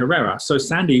Sandy Herrera. So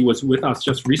Sandy was with us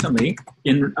just recently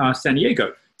in San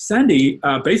Diego. Sandy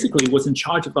basically was in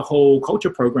charge of the whole culture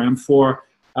program for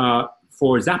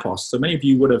Zappos. So many of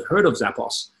you would have heard of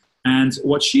Zappos. And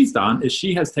what she's done is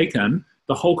she has taken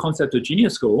the whole concept of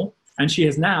Genius School, and she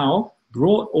has now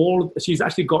she's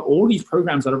actually got all these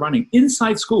programs that are running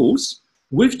inside schools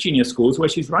with Genius Schools, where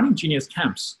she's running Genius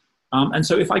Camps. And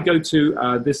so if I go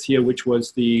to this here, which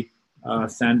was the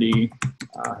Sandy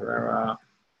Herrera,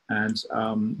 and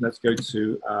let's go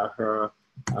to her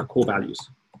core values,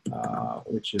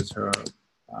 which is her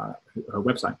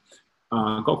website,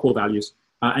 got core values.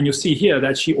 And you'll see here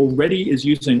that she already is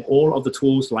using all of the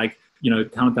tools like,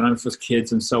 Talent Dynamics for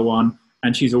Kids and so on.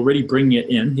 And she's already bringing it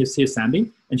in. Here's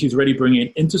Sandy. And she's already bringing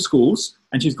it into schools.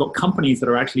 And she's got companies that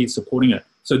are actually supporting it.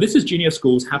 So this is Genius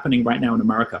Schools happening right now in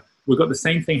America. We've got the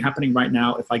same thing happening right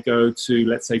now. If I go to,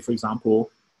 let's say, for example,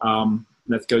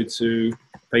 let's go to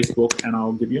Facebook, and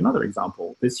I'll give you another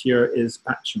example. This here is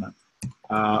Passionate.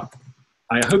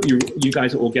 I hope you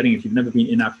guys are all getting, if you've never been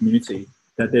in our community,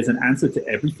 that there's an answer to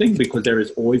everything, because there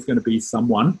is always going to be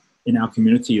someone in our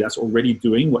community that's already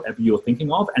doing whatever you're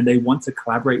thinking of, and they want to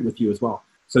collaborate with you as well.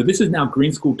 So this is now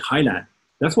Green School Thailand.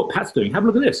 That's what Pat's doing. Have a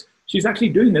look at this. She's actually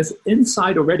doing this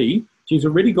inside already. She's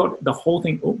already got the whole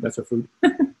thing. Oh, that's her food.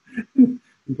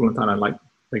 People in Thailand like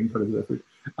taking photos of their food.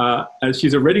 And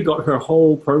she's already got her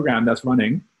whole program that's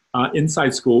running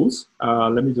inside schools.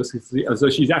 Let me just see. So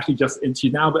she's actually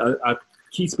she's now a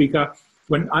key speaker.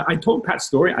 When I told Pat's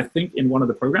story, I think in one of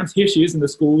the programs, here she is in the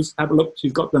schools. Have a look.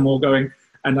 She's got them all going.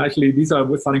 And actually,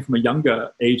 we're starting from a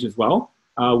younger age as well,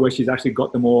 where she's actually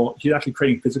got them all. She's actually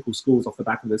creating physical schools off the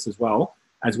back of this as well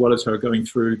as her going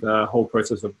through the whole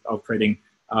process of creating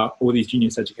all these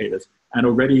genius educators. And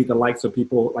already the likes of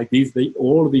people like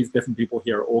all of these different people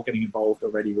here are all getting involved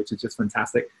already, which is just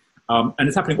fantastic. And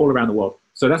it's happening all around the world.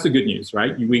 So that's the good news,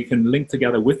 right? We can link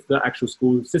together with the actual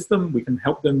school system. We can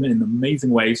help them in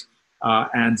amazing ways.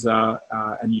 And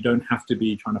you don't have to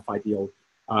be trying to fight the old.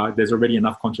 There's already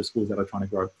enough conscious schools that are trying to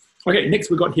grow. Okay, next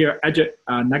we've got here Ajit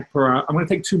Nagpura. I'm going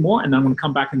to take two more, and then I'm going to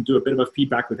come back and do a bit of a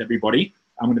feedback with everybody.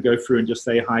 I'm going to go through and just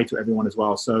say hi to everyone as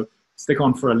well. So stick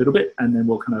on for a little bit, and then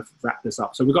we'll kind of wrap this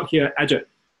up. So we've got here Ajit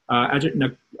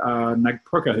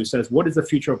Nagpurka, who says, what is the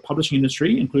future of publishing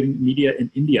industry, including media in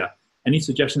India? Any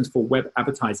suggestions for web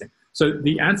advertising? So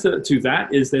the answer to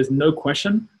that is there's no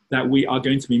question that we are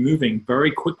going to be moving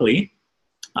very quickly.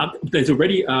 There's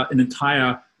already an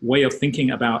entire way of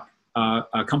thinking about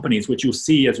companies, which you'll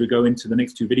see as we go into the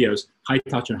next two videos, high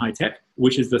touch and high tech,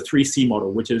 which is the 3C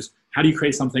model, which is how do you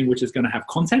create something which is going to have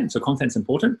content? So content's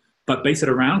important, but base it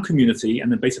around community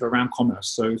and then base it around commerce.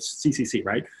 So CCC,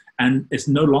 right? And it's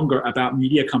no longer about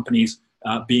media companies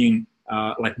being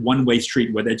like one-way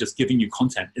street where they're just giving you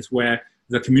content. It's where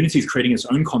the community is creating its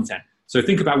own content. So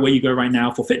think about where you go right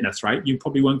now for fitness, right? You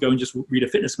probably won't go and just read a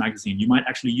fitness magazine. You might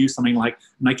actually use something like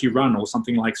Nike Run or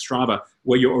something like Strava,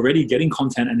 where you're already getting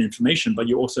content and information, but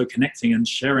you're also connecting and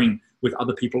sharing with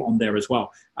other people on there as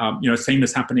well. Same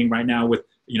is happening right now with,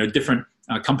 different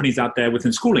companies out there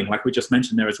within schooling, like we just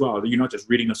mentioned there as well. You're not just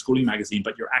reading a schooling magazine,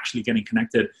 but you're actually getting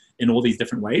connected in all these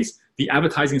different ways. The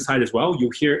advertising side as well,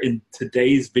 you'll hear in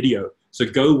today's video. So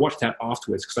go watch that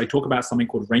afterwards, because I talk about something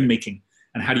called rainmaking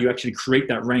and how do you actually create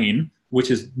that rain, which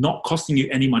is not costing you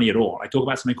any money at all. I talk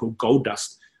about something called gold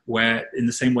dust, where in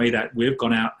the same way that we've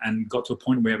gone out and got to a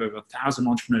point where we have over 1,000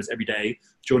 entrepreneurs every day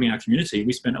joining our community,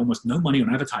 we spend almost no money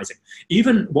on advertising.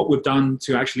 Even what we've done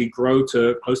to actually grow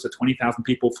to close to 20,000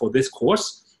 people for this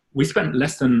course, we spent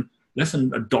less than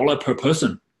 $1 per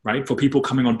person, right, for people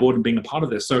coming on board and being a part of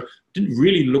this. So didn't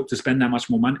really look to spend that much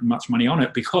money on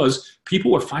it, because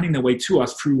people were finding their way to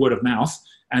us through word of mouth.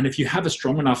 And if you have a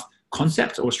strong enough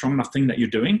concept or a strong enough thing that you're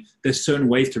doing, there's certain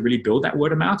ways to really build that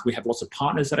word of mouth. We have lots of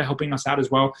partners that are helping us out as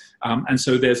well. And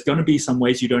so there's going to be some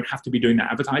ways you don't have to be doing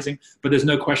that advertising, but there's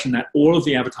no question that all of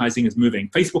the advertising is moving.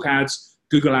 Facebook ads,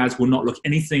 Google ads will not look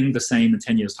anything the same in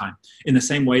 10 years' time. In the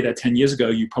same way that 10 years ago,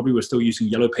 you probably were still using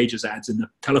yellow pages ads in the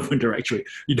telephone directory.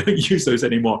 You don't use those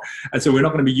anymore. And so we're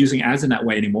not going to be using ads in that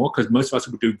way anymore, because most of us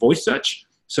will do voice search.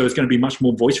 So it's going to be much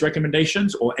more voice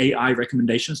recommendations or AI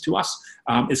recommendations to us.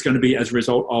 It's going to be as a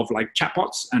result of like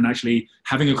chatbots and actually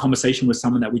having a conversation with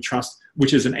someone that we trust,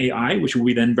 which is an AI, which will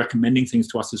be then recommending things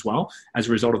to us as well as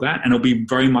a result of that. And it'll be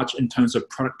very much in terms of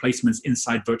product placements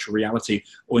inside virtual reality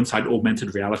or inside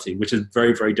augmented reality, which is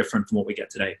very, very different from what we get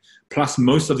today. Plus,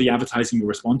 most of the advertising you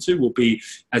respond to will be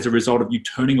as a result of you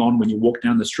turning on when you walk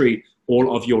down the street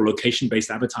all of your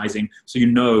location-based advertising, so you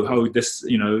know, oh, this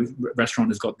restaurant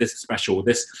has got this special,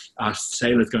 this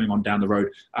sale is going on down the road,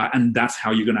 and that's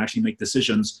how you're going to actually make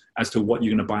decisions as to what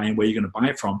you're going to buy and where you're going to buy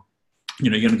it from.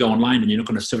 You're going to go online and you're not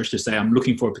going to search to say, I'm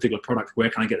looking for a particular product, where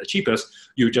can I get the cheapest?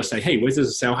 You would just say, hey, where's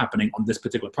a sale happening on this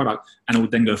particular product? And it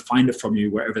would then go find it from you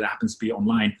wherever that happens to be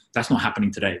online. That's not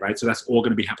happening today, right? So that's all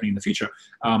going to be happening in the future.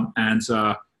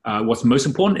 What's most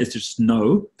important is to just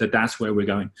know that that's where we're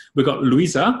going. We've got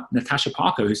Natasha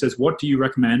Parker, who says, what do you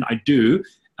recommend I do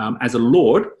as a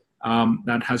Lord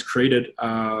that has created,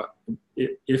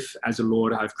 if as a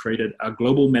Lord I've created a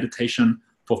global meditation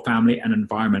for family and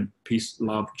environment, peace,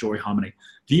 love, joy, harmony.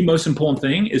 The most important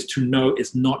thing is to know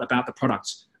it's not about the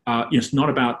products. It's not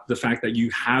about the fact that you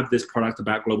have this product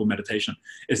about global meditation.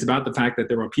 It's about the fact that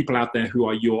there are people out there who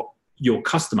are your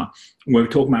customer. We're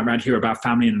talking about right here about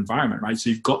family and environment, right? So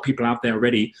you've got people out there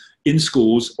already in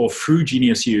schools or through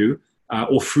Genius U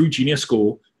or through Genius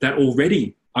School that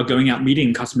already are going out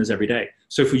meeting customers every day.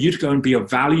 So for you to go and be of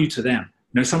value to them,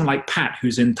 someone like Pat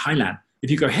who's in Thailand, if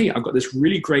you go, hey, I've got this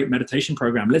really great meditation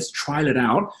program, let's trial it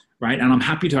out, right? And I'm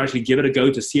happy to actually give it a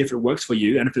go to see if it works for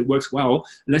you. And if it works well,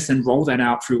 let's then roll that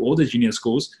out through all the Genius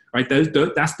schools, right?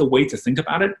 That's the way to think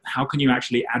about it. How can you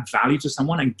actually add value to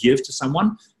someone and give to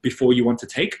someone before you want to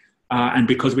take? And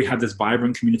because we have this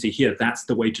vibrant community here, that's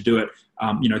the way to do it.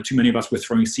 Too many of us, we're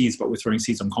throwing seeds, but we're throwing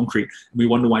seeds on concrete. And we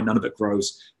wonder why none of it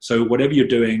grows. So whatever you're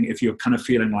doing, if you're kind of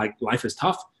feeling like life is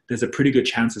tough, there's a pretty good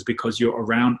chance it's because you're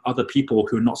around other people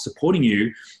who are not supporting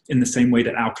you in the same way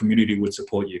that our community would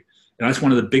support you. And that's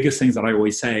one of the biggest things that I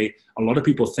always say. A lot of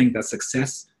people think that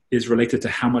success is related to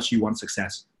how much you want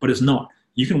success, but it's not.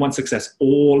 You can want success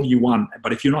all you want,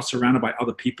 but if you're not surrounded by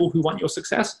other people who want your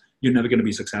success, you're never going to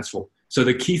be successful. So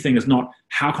the key thing is not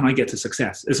how can I get to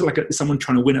success? It's like someone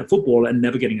trying to win at football and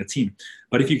never getting a team.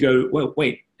 But if you go, well,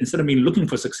 wait, instead of me looking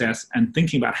for success and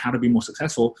thinking about how to be more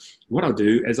successful, what I'll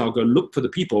do is I'll go look for the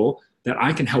people that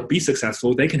I can help be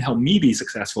successful. They can help me be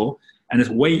successful. And it's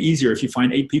way easier if you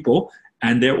find 8 people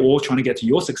and they're all trying to get to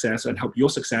your success and help your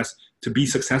success to be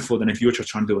successful than if you're just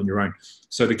trying to do it on your own.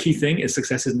 So the key thing is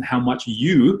success isn't how much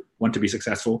you want to be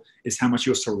successful, it's how much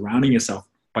you're surrounding yourself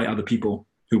by other people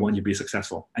who want you to be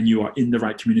successful. And you are in the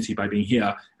right community by being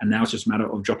here. And now it's just a matter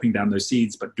of dropping down those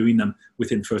seeds, but doing them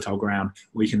within fertile ground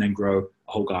where you can then grow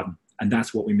a whole garden. And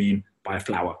that's what we mean by a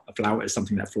flower. A flower is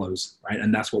something that flows, right?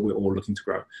 And that's what we're all looking to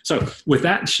grow. So with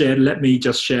that shared, let me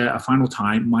just share a final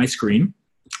time my screen,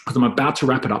 because I'm about to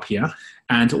wrap it up here.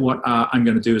 And what I'm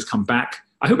going to do is come back.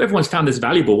 I hope everyone's found this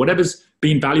valuable. Whatever's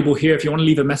been valuable here, if you want to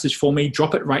leave a message for me,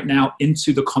 drop it right now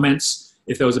into the comments.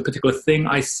 If there was a particular thing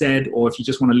I said, or if you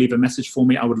just want to leave a message for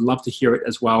me, I would love to hear it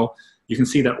as well. You can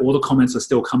see that all the comments are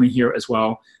still coming here as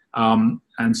well.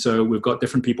 And so we've got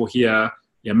different people here.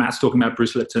 Yeah, Matt's talking about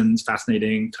Bruce Lipton's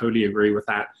fascinating. Totally agree with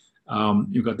that.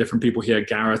 You've got different people here.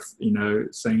 Gareth,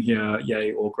 saying here,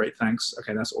 yay, or great, thanks.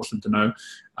 Okay, that's awesome to know.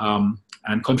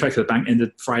 And contract at the bank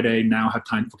ended Friday. Now have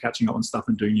time for catching up on stuff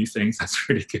and doing new things. That's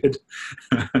really good.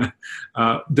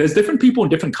 There's different people in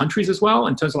different countries as well,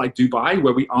 in terms of like Dubai,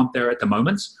 where we aren't there at the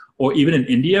moment, or even in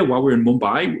India, while we're in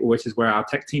Mumbai, which is where our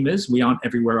tech team is. We aren't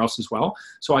everywhere else as well.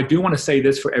 So I do want to say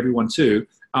this for everyone too.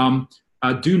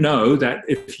 Do know that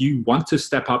if you want to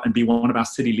step up and be one of our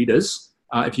city leaders,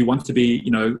 if you want to be,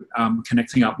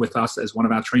 connecting up with us as one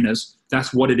of our trainers,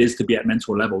 that's what it is to be at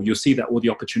mentor level. You'll see that all the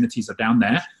opportunities are down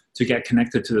there to get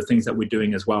connected to the things that we're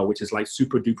doing as well, which is like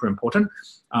super duper important.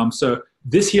 So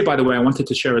this here, by the way, I wanted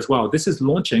to share as well. This is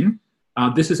launching.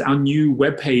 This is our new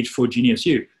webpage for Genius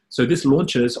U. So this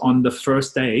launches on the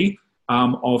first day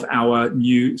of our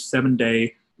new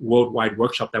 7-day worldwide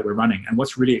workshop that we're running. And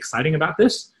what's really exciting about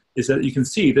this is that you can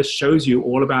see this shows you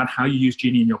all about how you use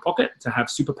Genie in your pocket to have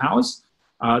superpowers.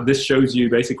 This shows you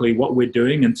basically what we're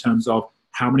doing in terms of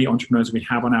how many entrepreneurs we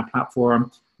have on our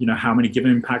platform, how many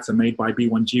given impacts are made by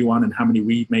B1G1 and how many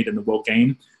we've made in the world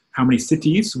game, how many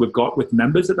cities we've got with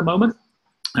members at the moment.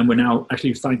 And we're now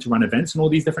actually starting to run events in all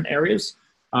these different areas.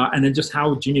 And then just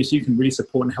how Genius U can really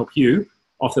support and help you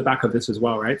off the back of this as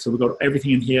well, right? So we've got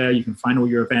everything in here. You can find all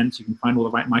your events. You can find all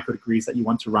the right micro degrees that you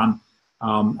want to run.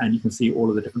 And you can see all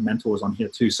of the different mentors on here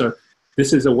too. So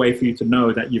this is a way for you to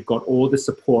know that you've got all the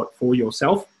support for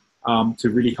yourself to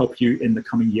really help you in the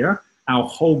coming year. Our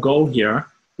whole goal here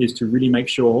is to really make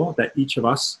sure that each of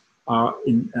us are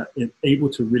able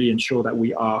to really ensure that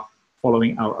we are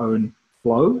following our own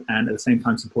flow and at the same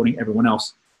time supporting everyone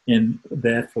else in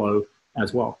their flow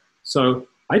as well. So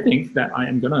I think that I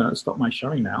am going to stop my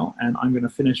sharing now, and I'm going to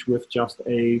finish with just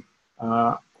a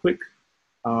quick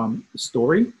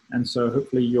story. And so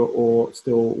hopefully you're all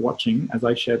still watching as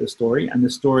I share the story. And the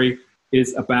story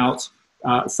is about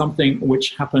something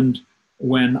which happened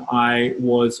when I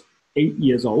was 8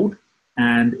 years old.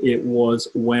 And it was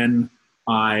when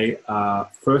I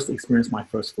first experienced my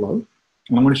first flow.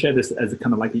 And I want to share this as a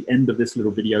kind of like the end of this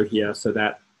little video here, so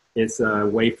that it's a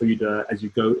way for you to, as you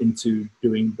go into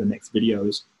doing the next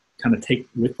videos, kind of take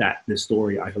with that this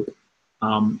story, I hope.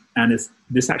 And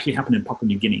this actually happened in Papua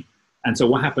New Guinea. And so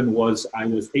what happened was I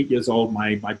was 8 years old.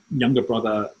 My younger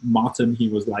brother, Martin, he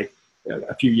was like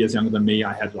a few years younger than me.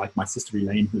 I had like my sister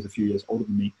Elaine, who was a few years older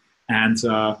than me. And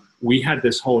we had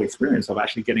this whole experience of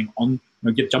actually getting on,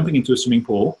 jumping into a swimming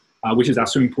pool, which is our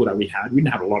swimming pool that we had. We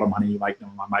didn't have a lot of money. Like,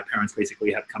 my parents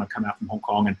basically had kind of come out from Hong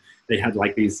Kong, and they had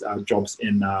like these jobs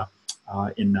in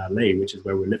Lae, which is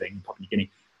where we're living in Papua New Guinea.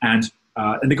 And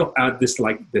they got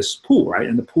this pool, right?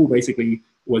 And the pool basically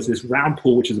was this round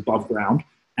pool, which is above ground.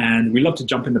 And we loved to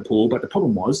jump in the pool. But the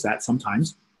problem was that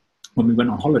sometimes when we went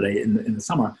on holiday in the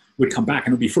summer, we'd come back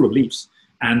and it would be full of leaves.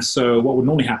 And so what would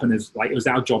normally happen is, like, it was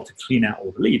our job to clean out all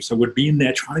the leaves. So we'd be in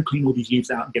there trying to clean all these leaves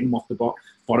out and get them off the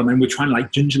bottom. And we're trying to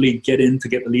like gingerly get in to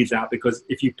get the leaves out, because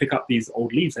if you pick up these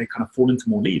old leaves, they kind of fall into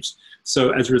more leaves.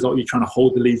 So as a result, you're trying to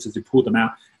hold the leaves as you pull them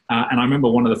out. And I remember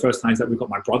one of the first times that we got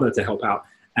my brother to help out.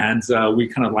 And we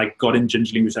kind of like got in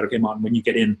gingerly. We said, okay, Martin, when you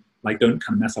get in, like, don't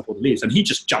kind of mess up all the leaves. And he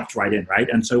just jumped right in, right?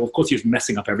 And so of course he was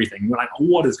messing up everything. We're like, oh,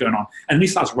 what is going on? And he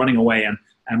starts running away,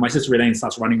 and my sister Elaine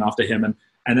starts running after him.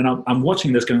 And then I'm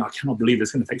watching this going, I cannot believe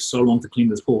it's going to take so long to clean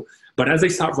this pool. But as they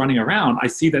start running around, I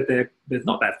see that there's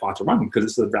not that far to run because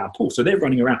it's a round pool. So they're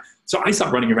running around. So I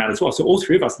start running around as well. So all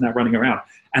three of us are now running around.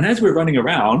 And as we're running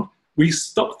around, we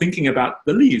stop thinking about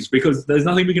the leaves because there's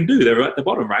nothing we can do. They're at the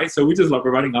bottom, right? So we just like,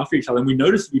 we're running after each other. And we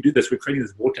notice we do this, we're creating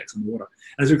this vortex in the water.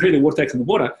 And as we create a vortex in the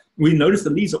water, we notice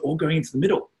the leaves are all going into the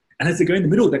middle. And as they go in the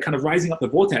middle, they're kind of rising up the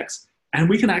vortex. And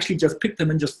we can actually just pick them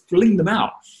and just fling them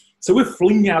out. So we're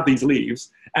flinging out these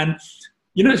leaves. And,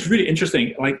 it's really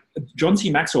interesting. Like, John C.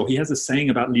 Maxwell, he has a saying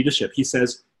about leadership. He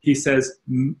says,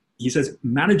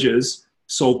 managers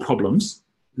solve problems,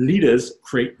 leaders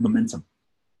create momentum.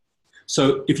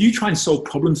 So if you try and solve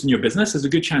problems in your business, there's a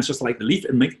good chance, just like the leaf,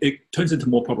 it turns into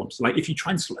more problems. Like, if you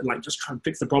try and just try and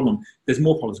fix the problem, there's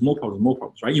more problems,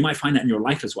 right? You might find that in your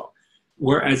life as well.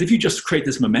 Whereas if you just create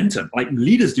this momentum, like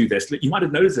leaders do this, you might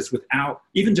have noticed this without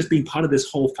even just being part of this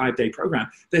whole 5-day program,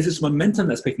 there's this momentum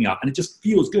that's picking up and it just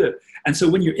feels good. And so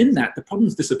when you're in that, the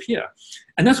problems disappear.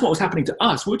 And that's what was happening to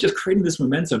us. We're just creating this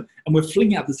momentum and we're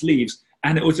flinging out these leaves.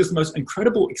 And it was just the most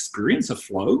incredible experience of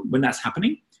flow when that's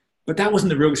happening. But that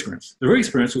wasn't the real experience. The real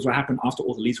experience was what happened after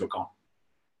all the leaves were gone.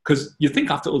 Because you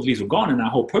think after all the leaves were gone and our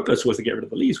whole purpose was to get rid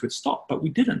of the leaves, we'd stop, but we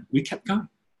didn't. We kept going.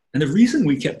 And the reason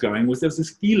we kept going was there was this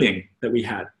feeling that we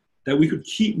had that we could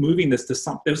keep moving this to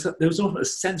something. There was a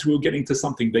sense we were getting to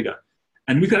something bigger.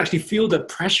 And we could actually feel the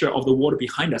pressure of the water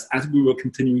behind us as we were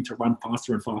continuing to run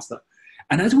faster and faster.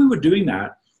 And as we were doing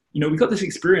that, we got this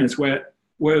experience where it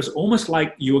was almost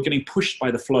like you were getting pushed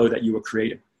by the flow that you were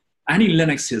creating. Annie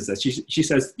Lennox says this. She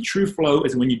says, true flow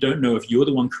is when you don't know if you're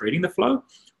the one creating the flow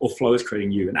or flow is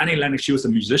creating you. And Annie Lennox, she was a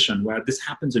musician, where this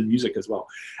happens in music as well.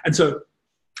 And so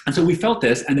we felt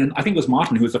this, and then I think it was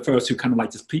Martin who was the first who kind of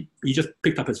like he just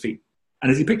picked up his feet.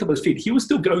 And as he picked up his feet, he was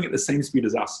still going at the same speed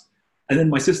as us. And then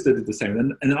my sister did the same.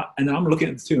 And then I'm looking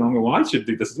at this too, and I'm going, well, I should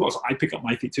do this as well. So I pick up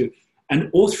my feet too. And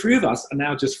all three of us are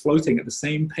now just floating at the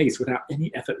same pace without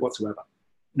any effort whatsoever.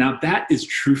 Now that is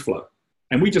true flow.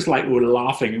 And we just like were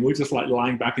laughing, and we're just like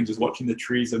lying back and just watching the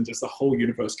trees and just the whole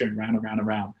universe going round and round and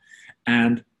round.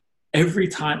 And every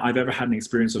time I've ever had an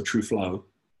experience of true flow,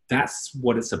 that's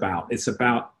what it's about. It's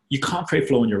about, you can't create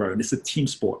flow on your own. It's a team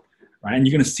sport, right? And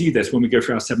you're going to see this when we go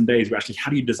through our 7 days. We're actually,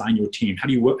 how do you design your team? How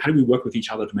do we work with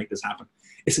each other to make this happen?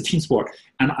 It's a team sport.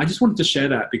 And I just wanted to share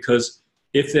that because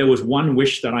if there was one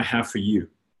wish that I have for you,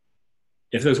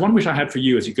 if there's one wish I had for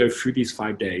you as you go through these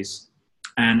 5 days,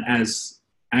 and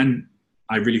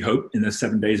I really hope in the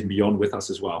 7 days and beyond with us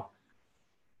as well,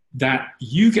 that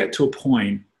you get to a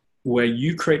point where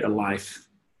you create a life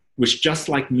which, just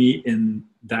like me in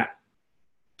that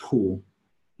pool,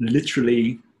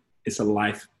 literally is a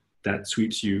life that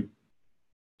sweeps you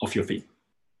off your feet.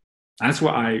 That's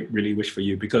what I really wish for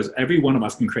you, because every one of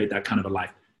us can create that kind of a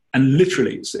life. And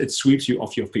literally, it sweeps you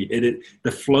off your feet.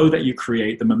 The flow that you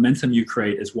create, the momentum you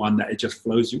create is one that it just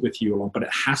flows with you along, but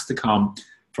it has to come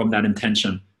from that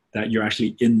intention that you're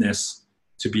actually in this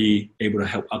to be able to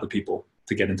help other people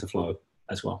to get into flow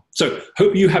as well. So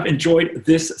hope you have enjoyed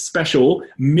this special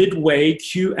midway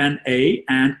Q&A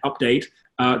and update.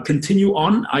 Continue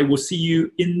on. I will see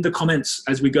you in the comments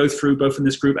as we go through, both in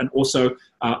this group and also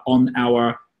on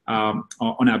our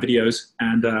videos.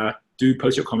 And do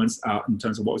post your comments in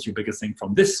terms of what was your biggest thing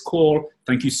from this call.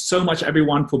 Thank you so much,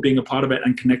 everyone, for being a part of it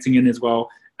and connecting in as well.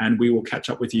 And we will catch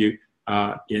up with you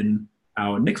in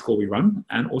our next call we run,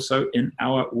 and also in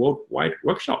our worldwide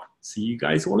workshop. See you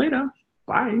guys all later.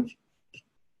 Bye.